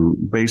to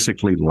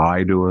basically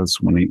lie to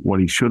us when what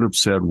he should have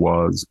said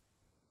was,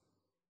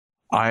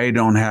 I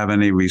don't have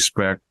any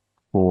respect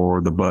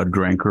for the Bud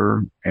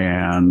drinker,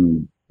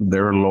 and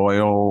they're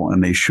loyal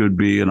and they should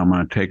be, and I'm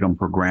going to take them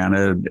for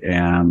granted,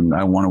 and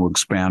I want to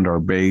expand our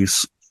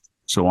base.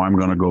 So I'm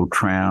going to go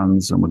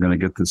trans, and we're going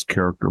to get this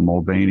character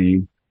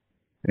Mulvaney,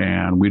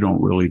 and we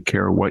don't really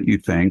care what you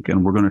think,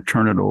 and we're going to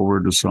turn it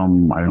over to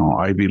some, I don't know,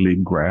 Ivy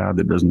League grad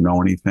that doesn't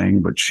know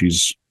anything, but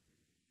she's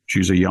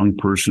a young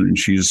person, and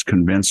she's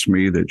convinced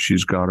me that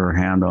she's got her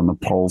hand on the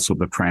pulse of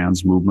the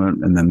trans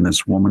movement. And then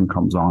this woman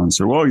comes on and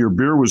says, well, your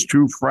beer was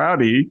too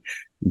fratty.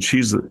 And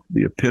she's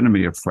the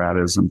epitome of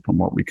fratism from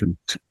what we can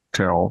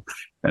tell.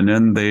 And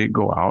then they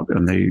go out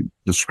and they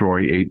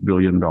destroy $8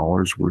 billion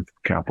worth of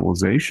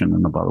capitalization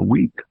in about a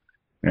week.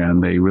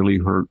 And they really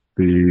hurt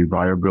the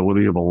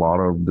viability of a lot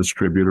of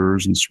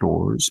distributors and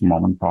stores,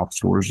 mom and pop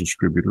stores,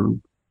 distributor.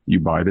 You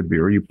buy the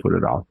beer, you put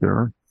it out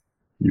there.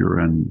 You're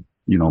in,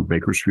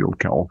 Bakersfield,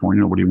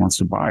 California. Nobody wants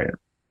to buy it.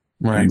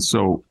 Right. And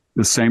so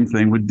the same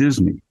thing with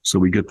Disney. So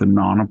we get the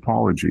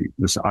non-apology,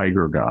 this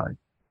Iger guy.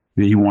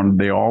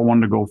 They all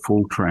wanted to go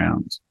full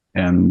trans,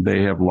 and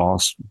they have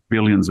lost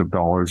billions of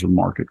dollars of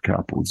market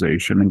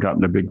capitalization and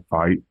gotten a big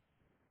fight.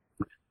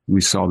 We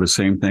saw the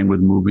same thing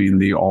with moving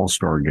the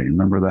All-Star game.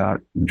 Remember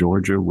that in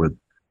Georgia with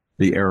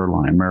the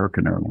airline,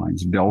 American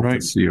Airlines, Delta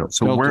CEO.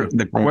 So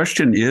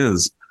question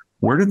is,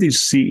 where do these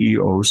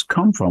CEOs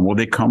come from? Well,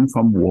 they come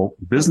from woke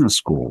business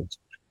schools,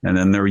 and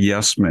then they're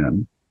yes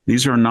men.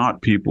 These are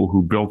not people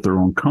who built their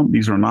own company.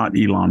 These are not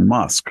Elon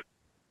Musk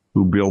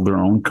who build their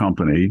own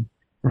company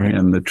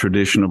in the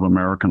tradition of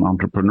American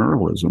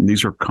entrepreneurialism.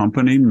 These are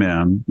company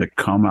men that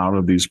come out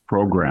of these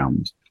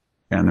programs,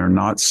 and they're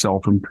not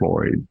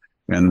self-employed,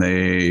 and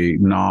they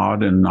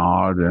nod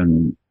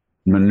and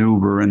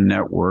maneuver and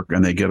network,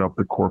 and they get up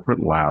the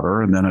corporate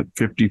ladder. And then at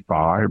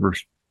 55 or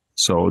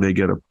so, they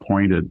get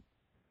appointed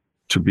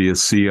to be a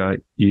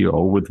CEO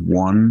with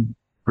one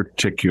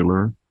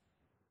particular,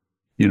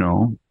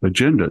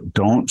 agenda.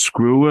 Don't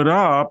screw it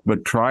up,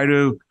 but try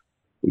to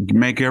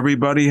make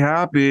everybody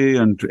happy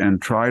and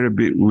try to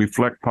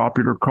reflect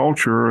popular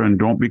culture and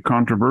don't be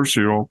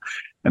controversial.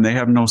 And they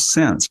have no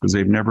sense because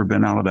they've never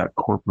been out of that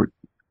corporate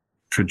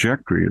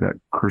trajectory that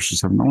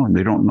curses have known.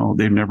 They don't know.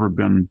 They've never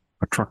been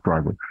a truck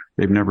driver.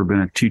 They've never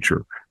been a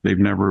teacher. They've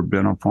never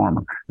been a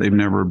farmer. They've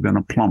never been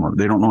a plumber.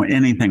 They don't know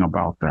anything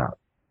about that.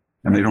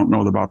 And they don't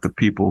know about the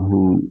people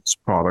whose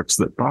products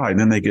that buy.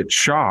 Then they get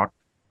shocked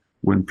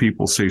when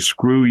people say,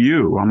 screw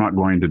you, I'm not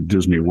going to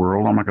Disney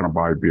World, I'm not going to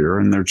buy beer.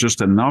 And there's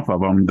just enough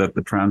of them that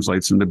it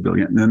translates into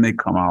billion. And then they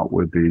come out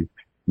with the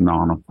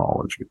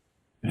non-apology.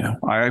 Yeah,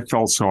 I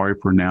felt sorry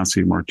for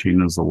Nancy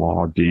Martinez, the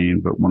law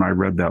dean, but when I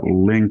read that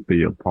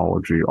lengthy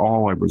apology,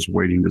 all I was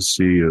waiting to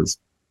see is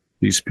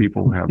these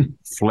people have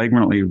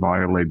flagrantly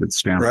violated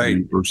Stanford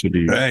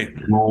University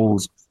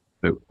rules.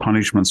 The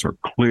punishments are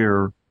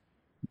clear.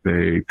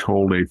 They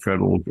told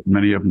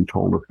many of them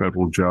told a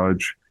federal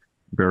judge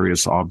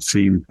various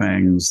obscene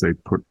things. They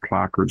put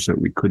placards that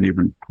we couldn't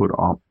even put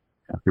up.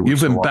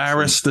 You've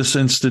embarrassed this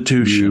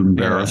institution. You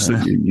embarrassed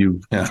it.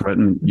 You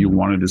threatened, you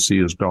wanted to see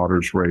his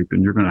daughter's rape,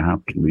 and you're going to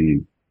have to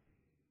leave.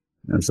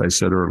 As I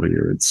said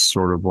earlier, it's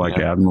sort of like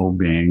Admiral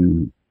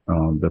Byng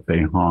that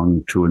they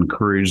hung to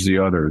encourage the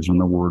others, in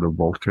the word of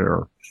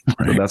Voltaire.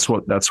 Right.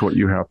 So that's what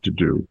you have to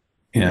do.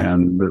 Yeah.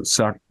 And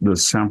the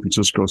San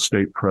Francisco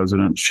state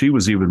president, she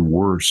was even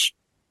worse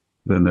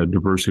than the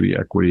diversity,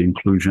 equity,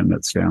 inclusion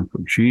at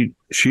Stanford. She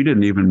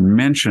didn't even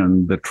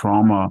mention the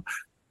trauma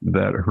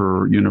that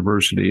her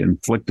university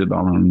inflicted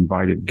on an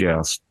invited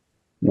guest,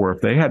 where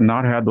if they had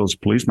not had those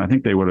policemen, I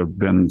think they would have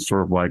been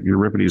sort of like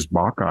Euripides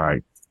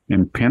Bacchae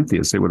in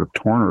Pentheus. They would have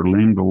torn her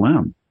limb to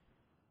limb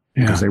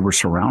because they were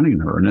surrounding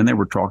her. And then they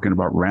were talking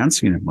about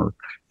ransoming her.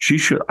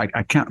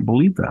 I can't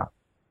believe that.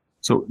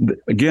 So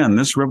again,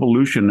 this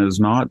revolution it's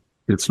not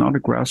a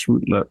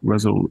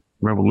grassroots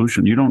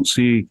revolution. You don't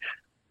see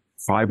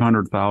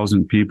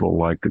 500,000 people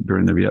like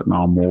during the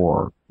Vietnam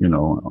War,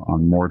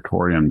 on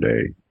moratorium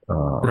day,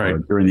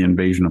 during the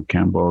invasion of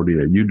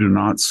Cambodia. You do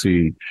not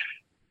see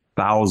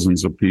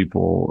thousands of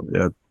people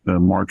at the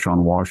March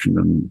on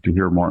Washington to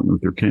hear Martin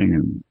Luther King.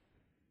 And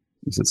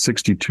is it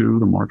 62,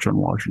 the March on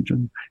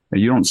Washington?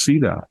 And you don't see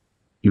that.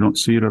 You don't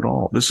see it at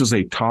all. This is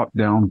a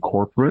top-down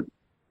corporate,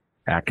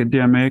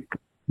 academic,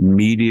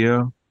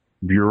 media,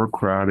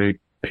 bureaucratic,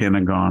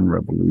 Pentagon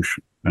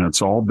revolution. And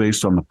it's all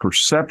based on the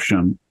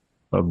perception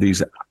of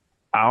these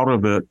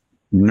out-of-it,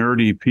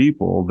 nerdy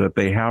people that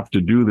they have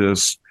to do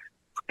this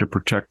to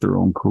protect their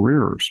own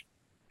careers.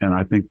 And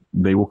I think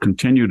they will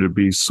continue to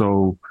be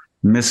so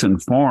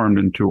misinformed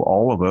into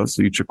all of us,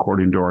 each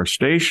according to our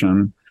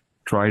station,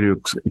 try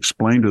to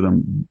explain to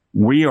them,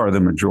 we are the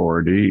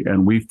majority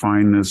and we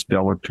find this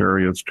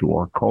deleterious to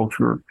our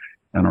culture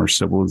and our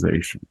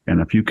civilization.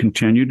 And if you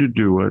continue to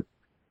do it,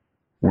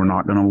 we're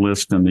not going to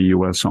enlist in the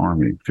U.S.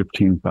 Army.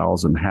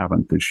 15,000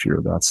 haven't this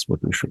year. That's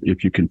what they should.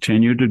 If you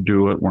continue to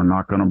do it, we're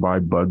not going to buy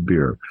Bud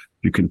beer.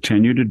 If you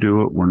continue to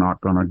do it, we're not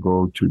going to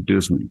go to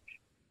Disney.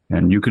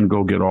 And you can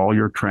go get all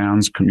your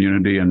trans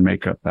community and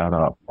make that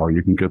up, or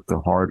you can get the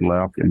hard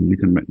left and you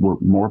can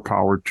more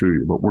power to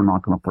you, but we're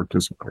not going to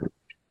participate.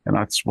 And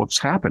that's what's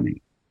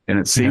happening. And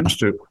it seems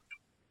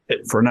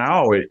for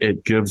now,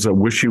 it gives a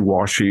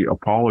wishy-washy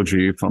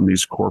apology from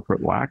these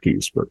corporate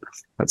lackeys, but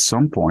at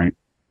some point,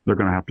 they're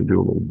going to have to do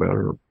a little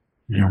better.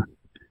 Yeah.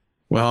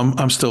 Well,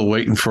 I'm still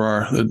waiting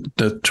for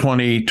the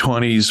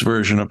 2020s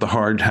version of the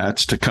hard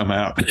hats to come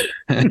out.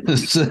 They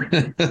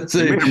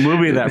made a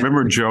movie of that.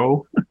 Remember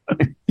Joe?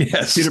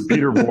 Yes.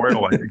 Peter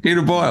Boyle.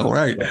 Peter Boyle,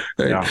 right.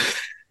 Yeah.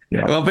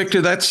 Yeah. Well,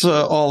 Victor, that's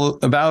all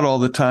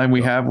the time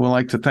we have. We'd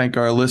like to thank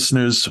our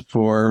listeners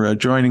for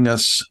joining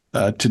us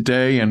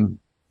today. And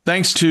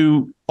thanks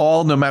to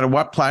all, no matter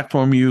what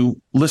platform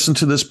you listen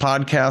to this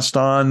podcast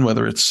on,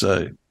 whether it's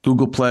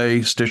Google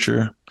Play,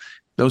 Stitcher,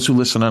 those who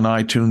listen on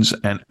iTunes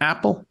and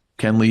Apple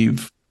can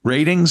leave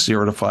ratings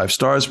 0 to 5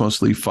 stars,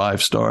 mostly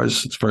 5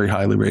 stars. It's a very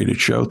highly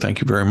rated show. Thank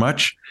you very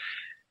much.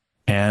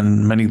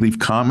 And many leave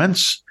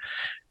comments.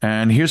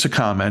 And here's a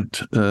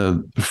comment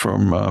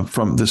from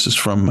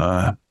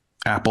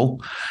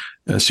Apple.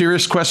 A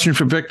serious question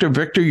for Victor.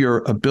 Victor, your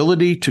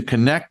ability to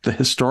connect the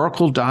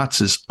historical dots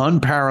is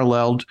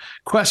unparalleled.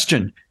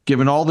 Question,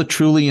 given all the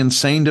truly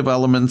insane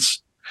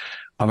developments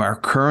of our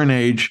current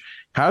age,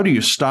 how do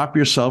you stop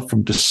yourself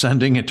from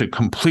descending into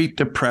complete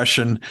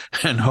depression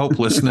and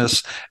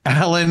hopelessness?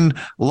 Alan,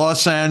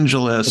 Los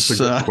Angeles. That's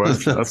a good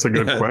question. That's a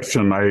good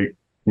question.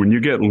 When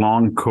you get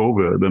long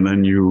COVID and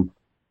then you're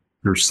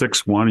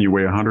 6'1", you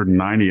weigh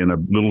 190, and a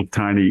little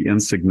tiny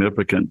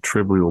insignificant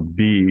trivial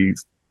bee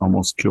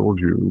almost killed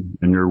you,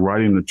 and you're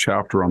writing the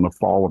chapter on the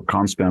fall of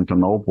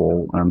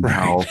Constantinople and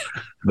how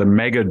the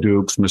mega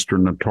dukes,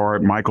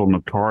 Michael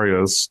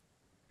Notorious,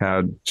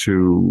 had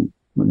to,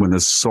 when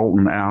the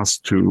Sultan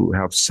asked to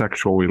have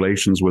sexual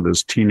relations with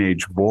his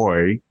teenage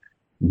boy,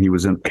 he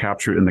was in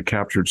the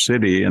captured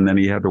city, and then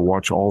he had to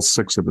watch all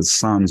 6 of his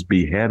sons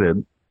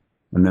beheaded,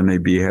 and then they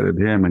beheaded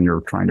him, and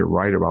you're trying to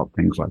write about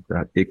things like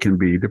that. It can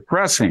be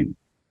depressing,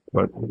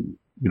 but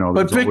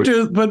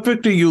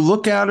Victor, you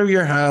look out of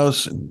your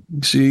house and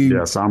see.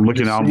 Yes, I'm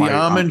looking out the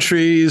almond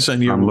trees, and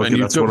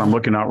that's what I'm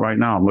looking out right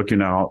now. I'm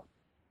looking out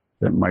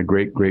at my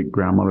great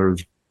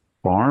grandmother's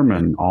farm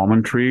and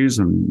almond trees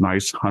and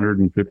nice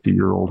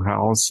 150-year-old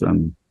house,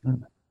 and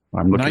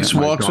I'm looking nice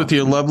walks with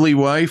your lovely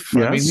wife.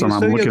 Yes, and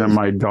I'm looking at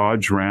my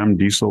Dodge Ram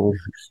diesel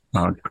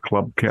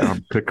club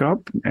cab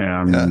pickup,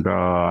 and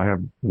I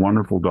have a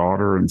wonderful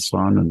daughter and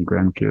son and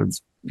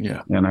grandkids.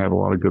 Yeah, and I have a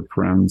lot of good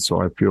friends,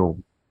 so I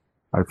feel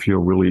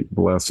really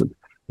blessed.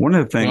 One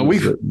of the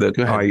things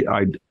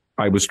that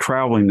I was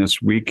traveling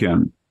this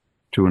weekend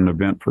to an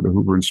event for the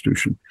Hoover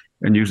Institution,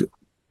 and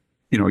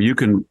you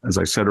can, as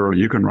I said earlier,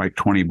 you can write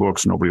 20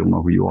 books, nobody will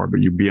know who you are, but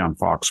you be on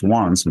Fox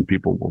once and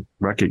people will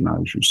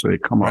recognize you. So they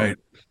come up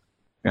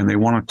and they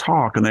want to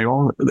talk, and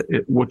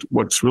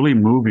what's really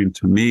moving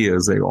to me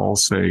is they all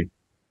say,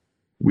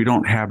 we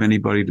don't have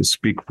anybody to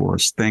speak for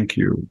us. Thank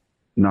you.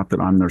 Not that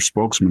I'm their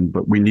spokesman,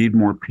 but we need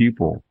more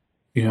people.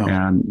 Yeah.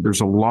 And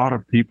there's a lot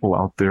of people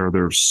out there that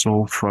are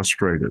so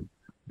frustrated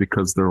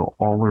because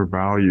all their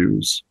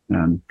values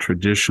and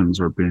traditions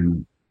are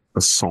being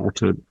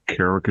assaulted,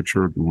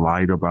 caricatured,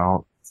 lied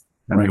about,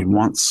 and they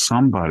want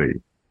somebody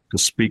to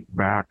speak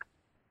back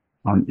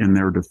in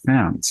their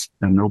defense,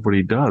 and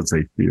nobody does,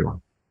 they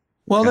feel.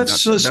 Well,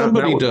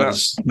 somebody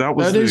does.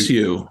 That is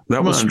you.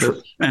 That was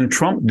and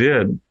Trump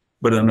did,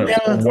 but in a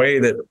way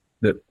that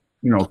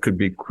could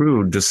be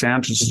crude.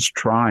 DeSantis is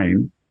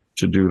trying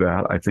to do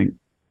that, I think.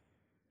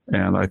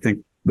 And I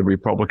think the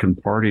Republican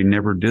Party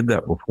never did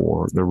that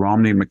before. The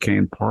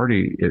Romney-McCain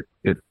party,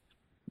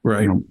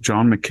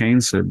 John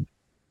McCain said,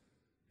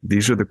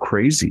 these are the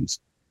crazies.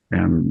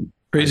 And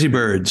crazy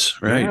birds,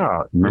 right?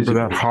 Yeah. Remember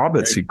that?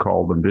 Hobbits, he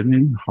called them, didn't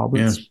he?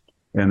 Hobbits.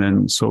 Yeah. And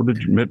then so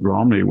did Mitt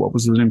Romney. What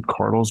was his name?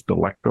 Carlos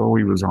Delecto.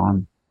 He was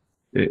on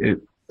it.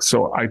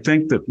 So I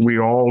think that we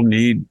all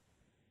need,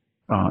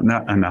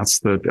 and that's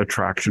the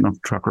attraction of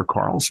Tucker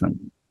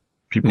Carlson.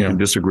 People can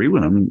disagree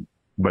with him,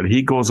 but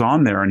he goes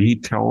on there and he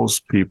tells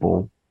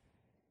people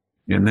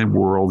in the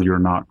world, you're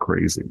not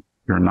crazy.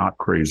 You're not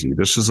crazy.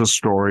 This is a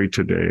story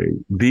today.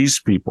 These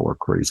people are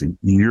crazy.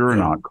 You're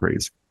not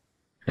crazy.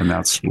 And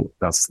that's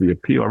the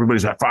appeal.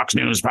 Everybody's at Fox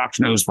News, Fox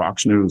News,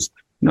 Fox News.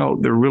 No,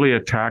 they're really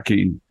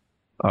attacking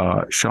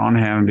Sean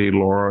Hannity,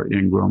 Laura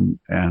Ingraham,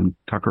 and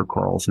Tucker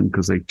Carlson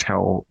because they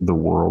tell the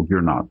world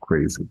you're not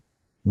crazy.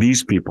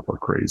 These people are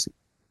crazy.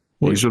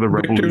 These are the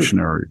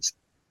revolutionaries.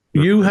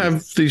 You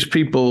have these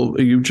people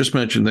you just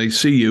mentioned, they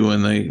see you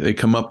and they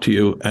come up to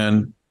you,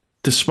 and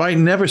despite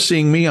never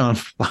seeing me on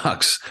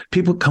Fox,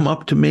 people come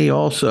up to me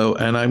also.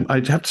 And I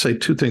have to say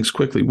two things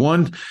quickly.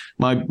 One,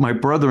 my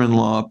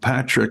brother-in-law,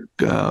 Patrick,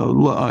 I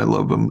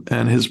love him,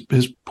 and his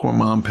poor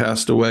mom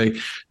passed away.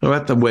 They're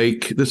at the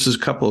wake. This is a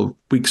couple of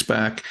weeks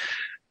back.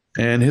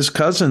 And his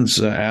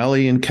cousins,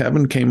 Allie and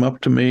Kevin, came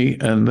up to me,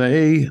 and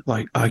they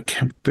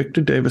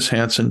Victor Davis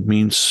Hanson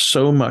means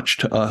so much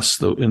to us,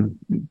 though,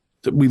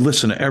 we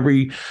listen to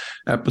every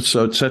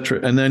episode, et cetera.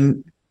 And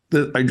then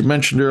I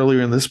mentioned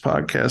earlier in this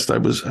podcast,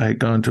 I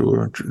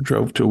had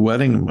drove to a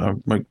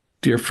wedding. My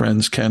dear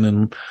friends Ken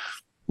and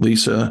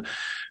Lisa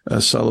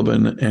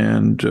Sullivan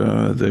and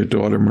their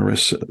daughter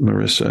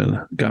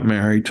Marissa got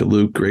married to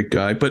Luke, great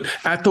guy. But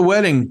at the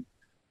wedding,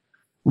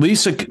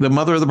 Lisa, the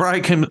mother of the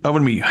bride, came over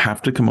to me. You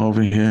have to come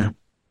over here.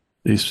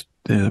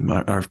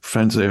 Our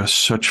friends, they are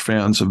such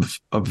fans of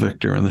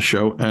Victor and the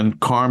show. And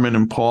Carmen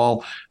and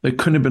Paul, they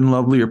couldn't have been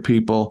lovelier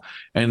people.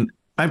 And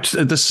this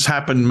has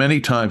happened many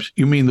times.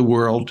 You mean the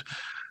world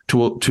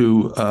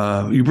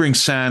to you bring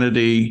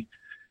sanity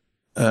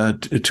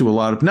to a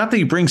lot of, not that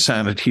you bring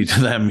sanity to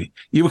them,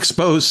 you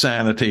expose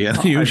sanity,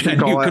 and you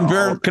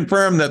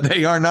confirm that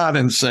they are not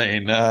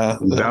insane.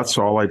 That's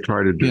all I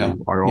try to do. Yeah,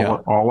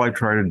 all I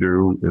try to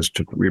do is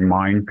to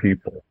remind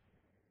people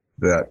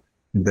that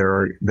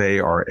they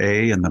are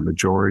in the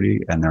majority,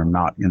 and they're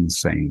not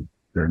insane.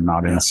 They're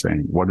not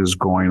insane. What is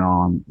going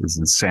on is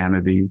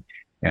insanity,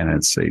 and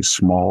it's a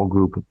small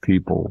group of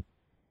people,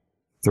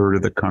 a third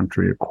of the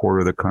country, a quarter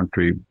of the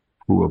country,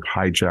 who have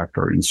hijacked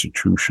our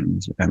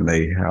institutions, and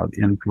they have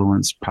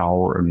influence,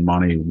 power, and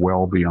money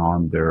well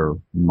beyond their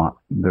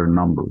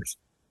numbers.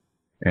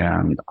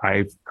 And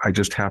I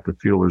just have to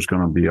feel there's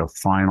going to be a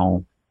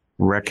final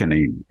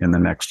reckoning in the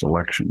next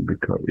election,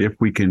 because if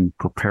we can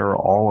prepare,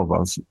 all of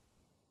us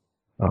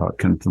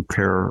can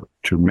prepare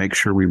to make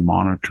sure we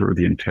monitor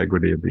the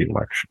integrity of the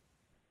election.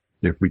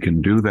 If we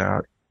can do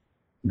that,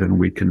 then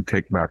we can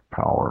take back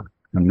power.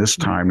 And this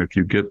time, if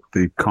you get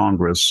the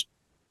Congress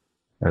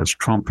as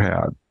Trump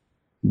had,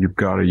 you've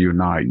got to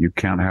unite. You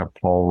can't have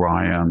Paul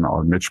Ryan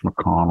or Mitch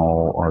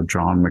McConnell or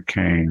John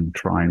McCain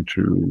trying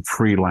to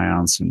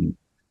freelance and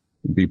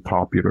be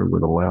popular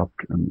with the left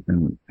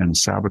and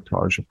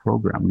sabotage the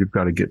program. You've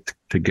got to get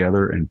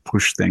together and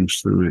push things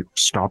through to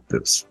stop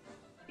this.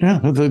 Yeah,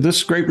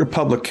 this great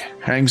republic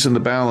hangs in the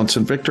balance.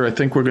 And Victor, I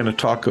think we're going to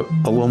talk a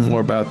little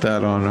more about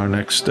that on our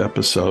next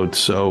episode.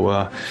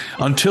 So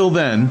until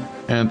then,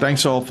 and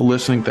thanks all for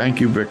listening. Thank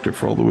you, Victor,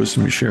 for all the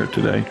wisdom you shared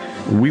today.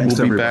 We will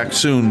be back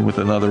soon with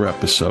another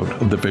episode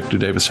of The Victor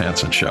Davis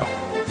Hanson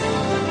Show.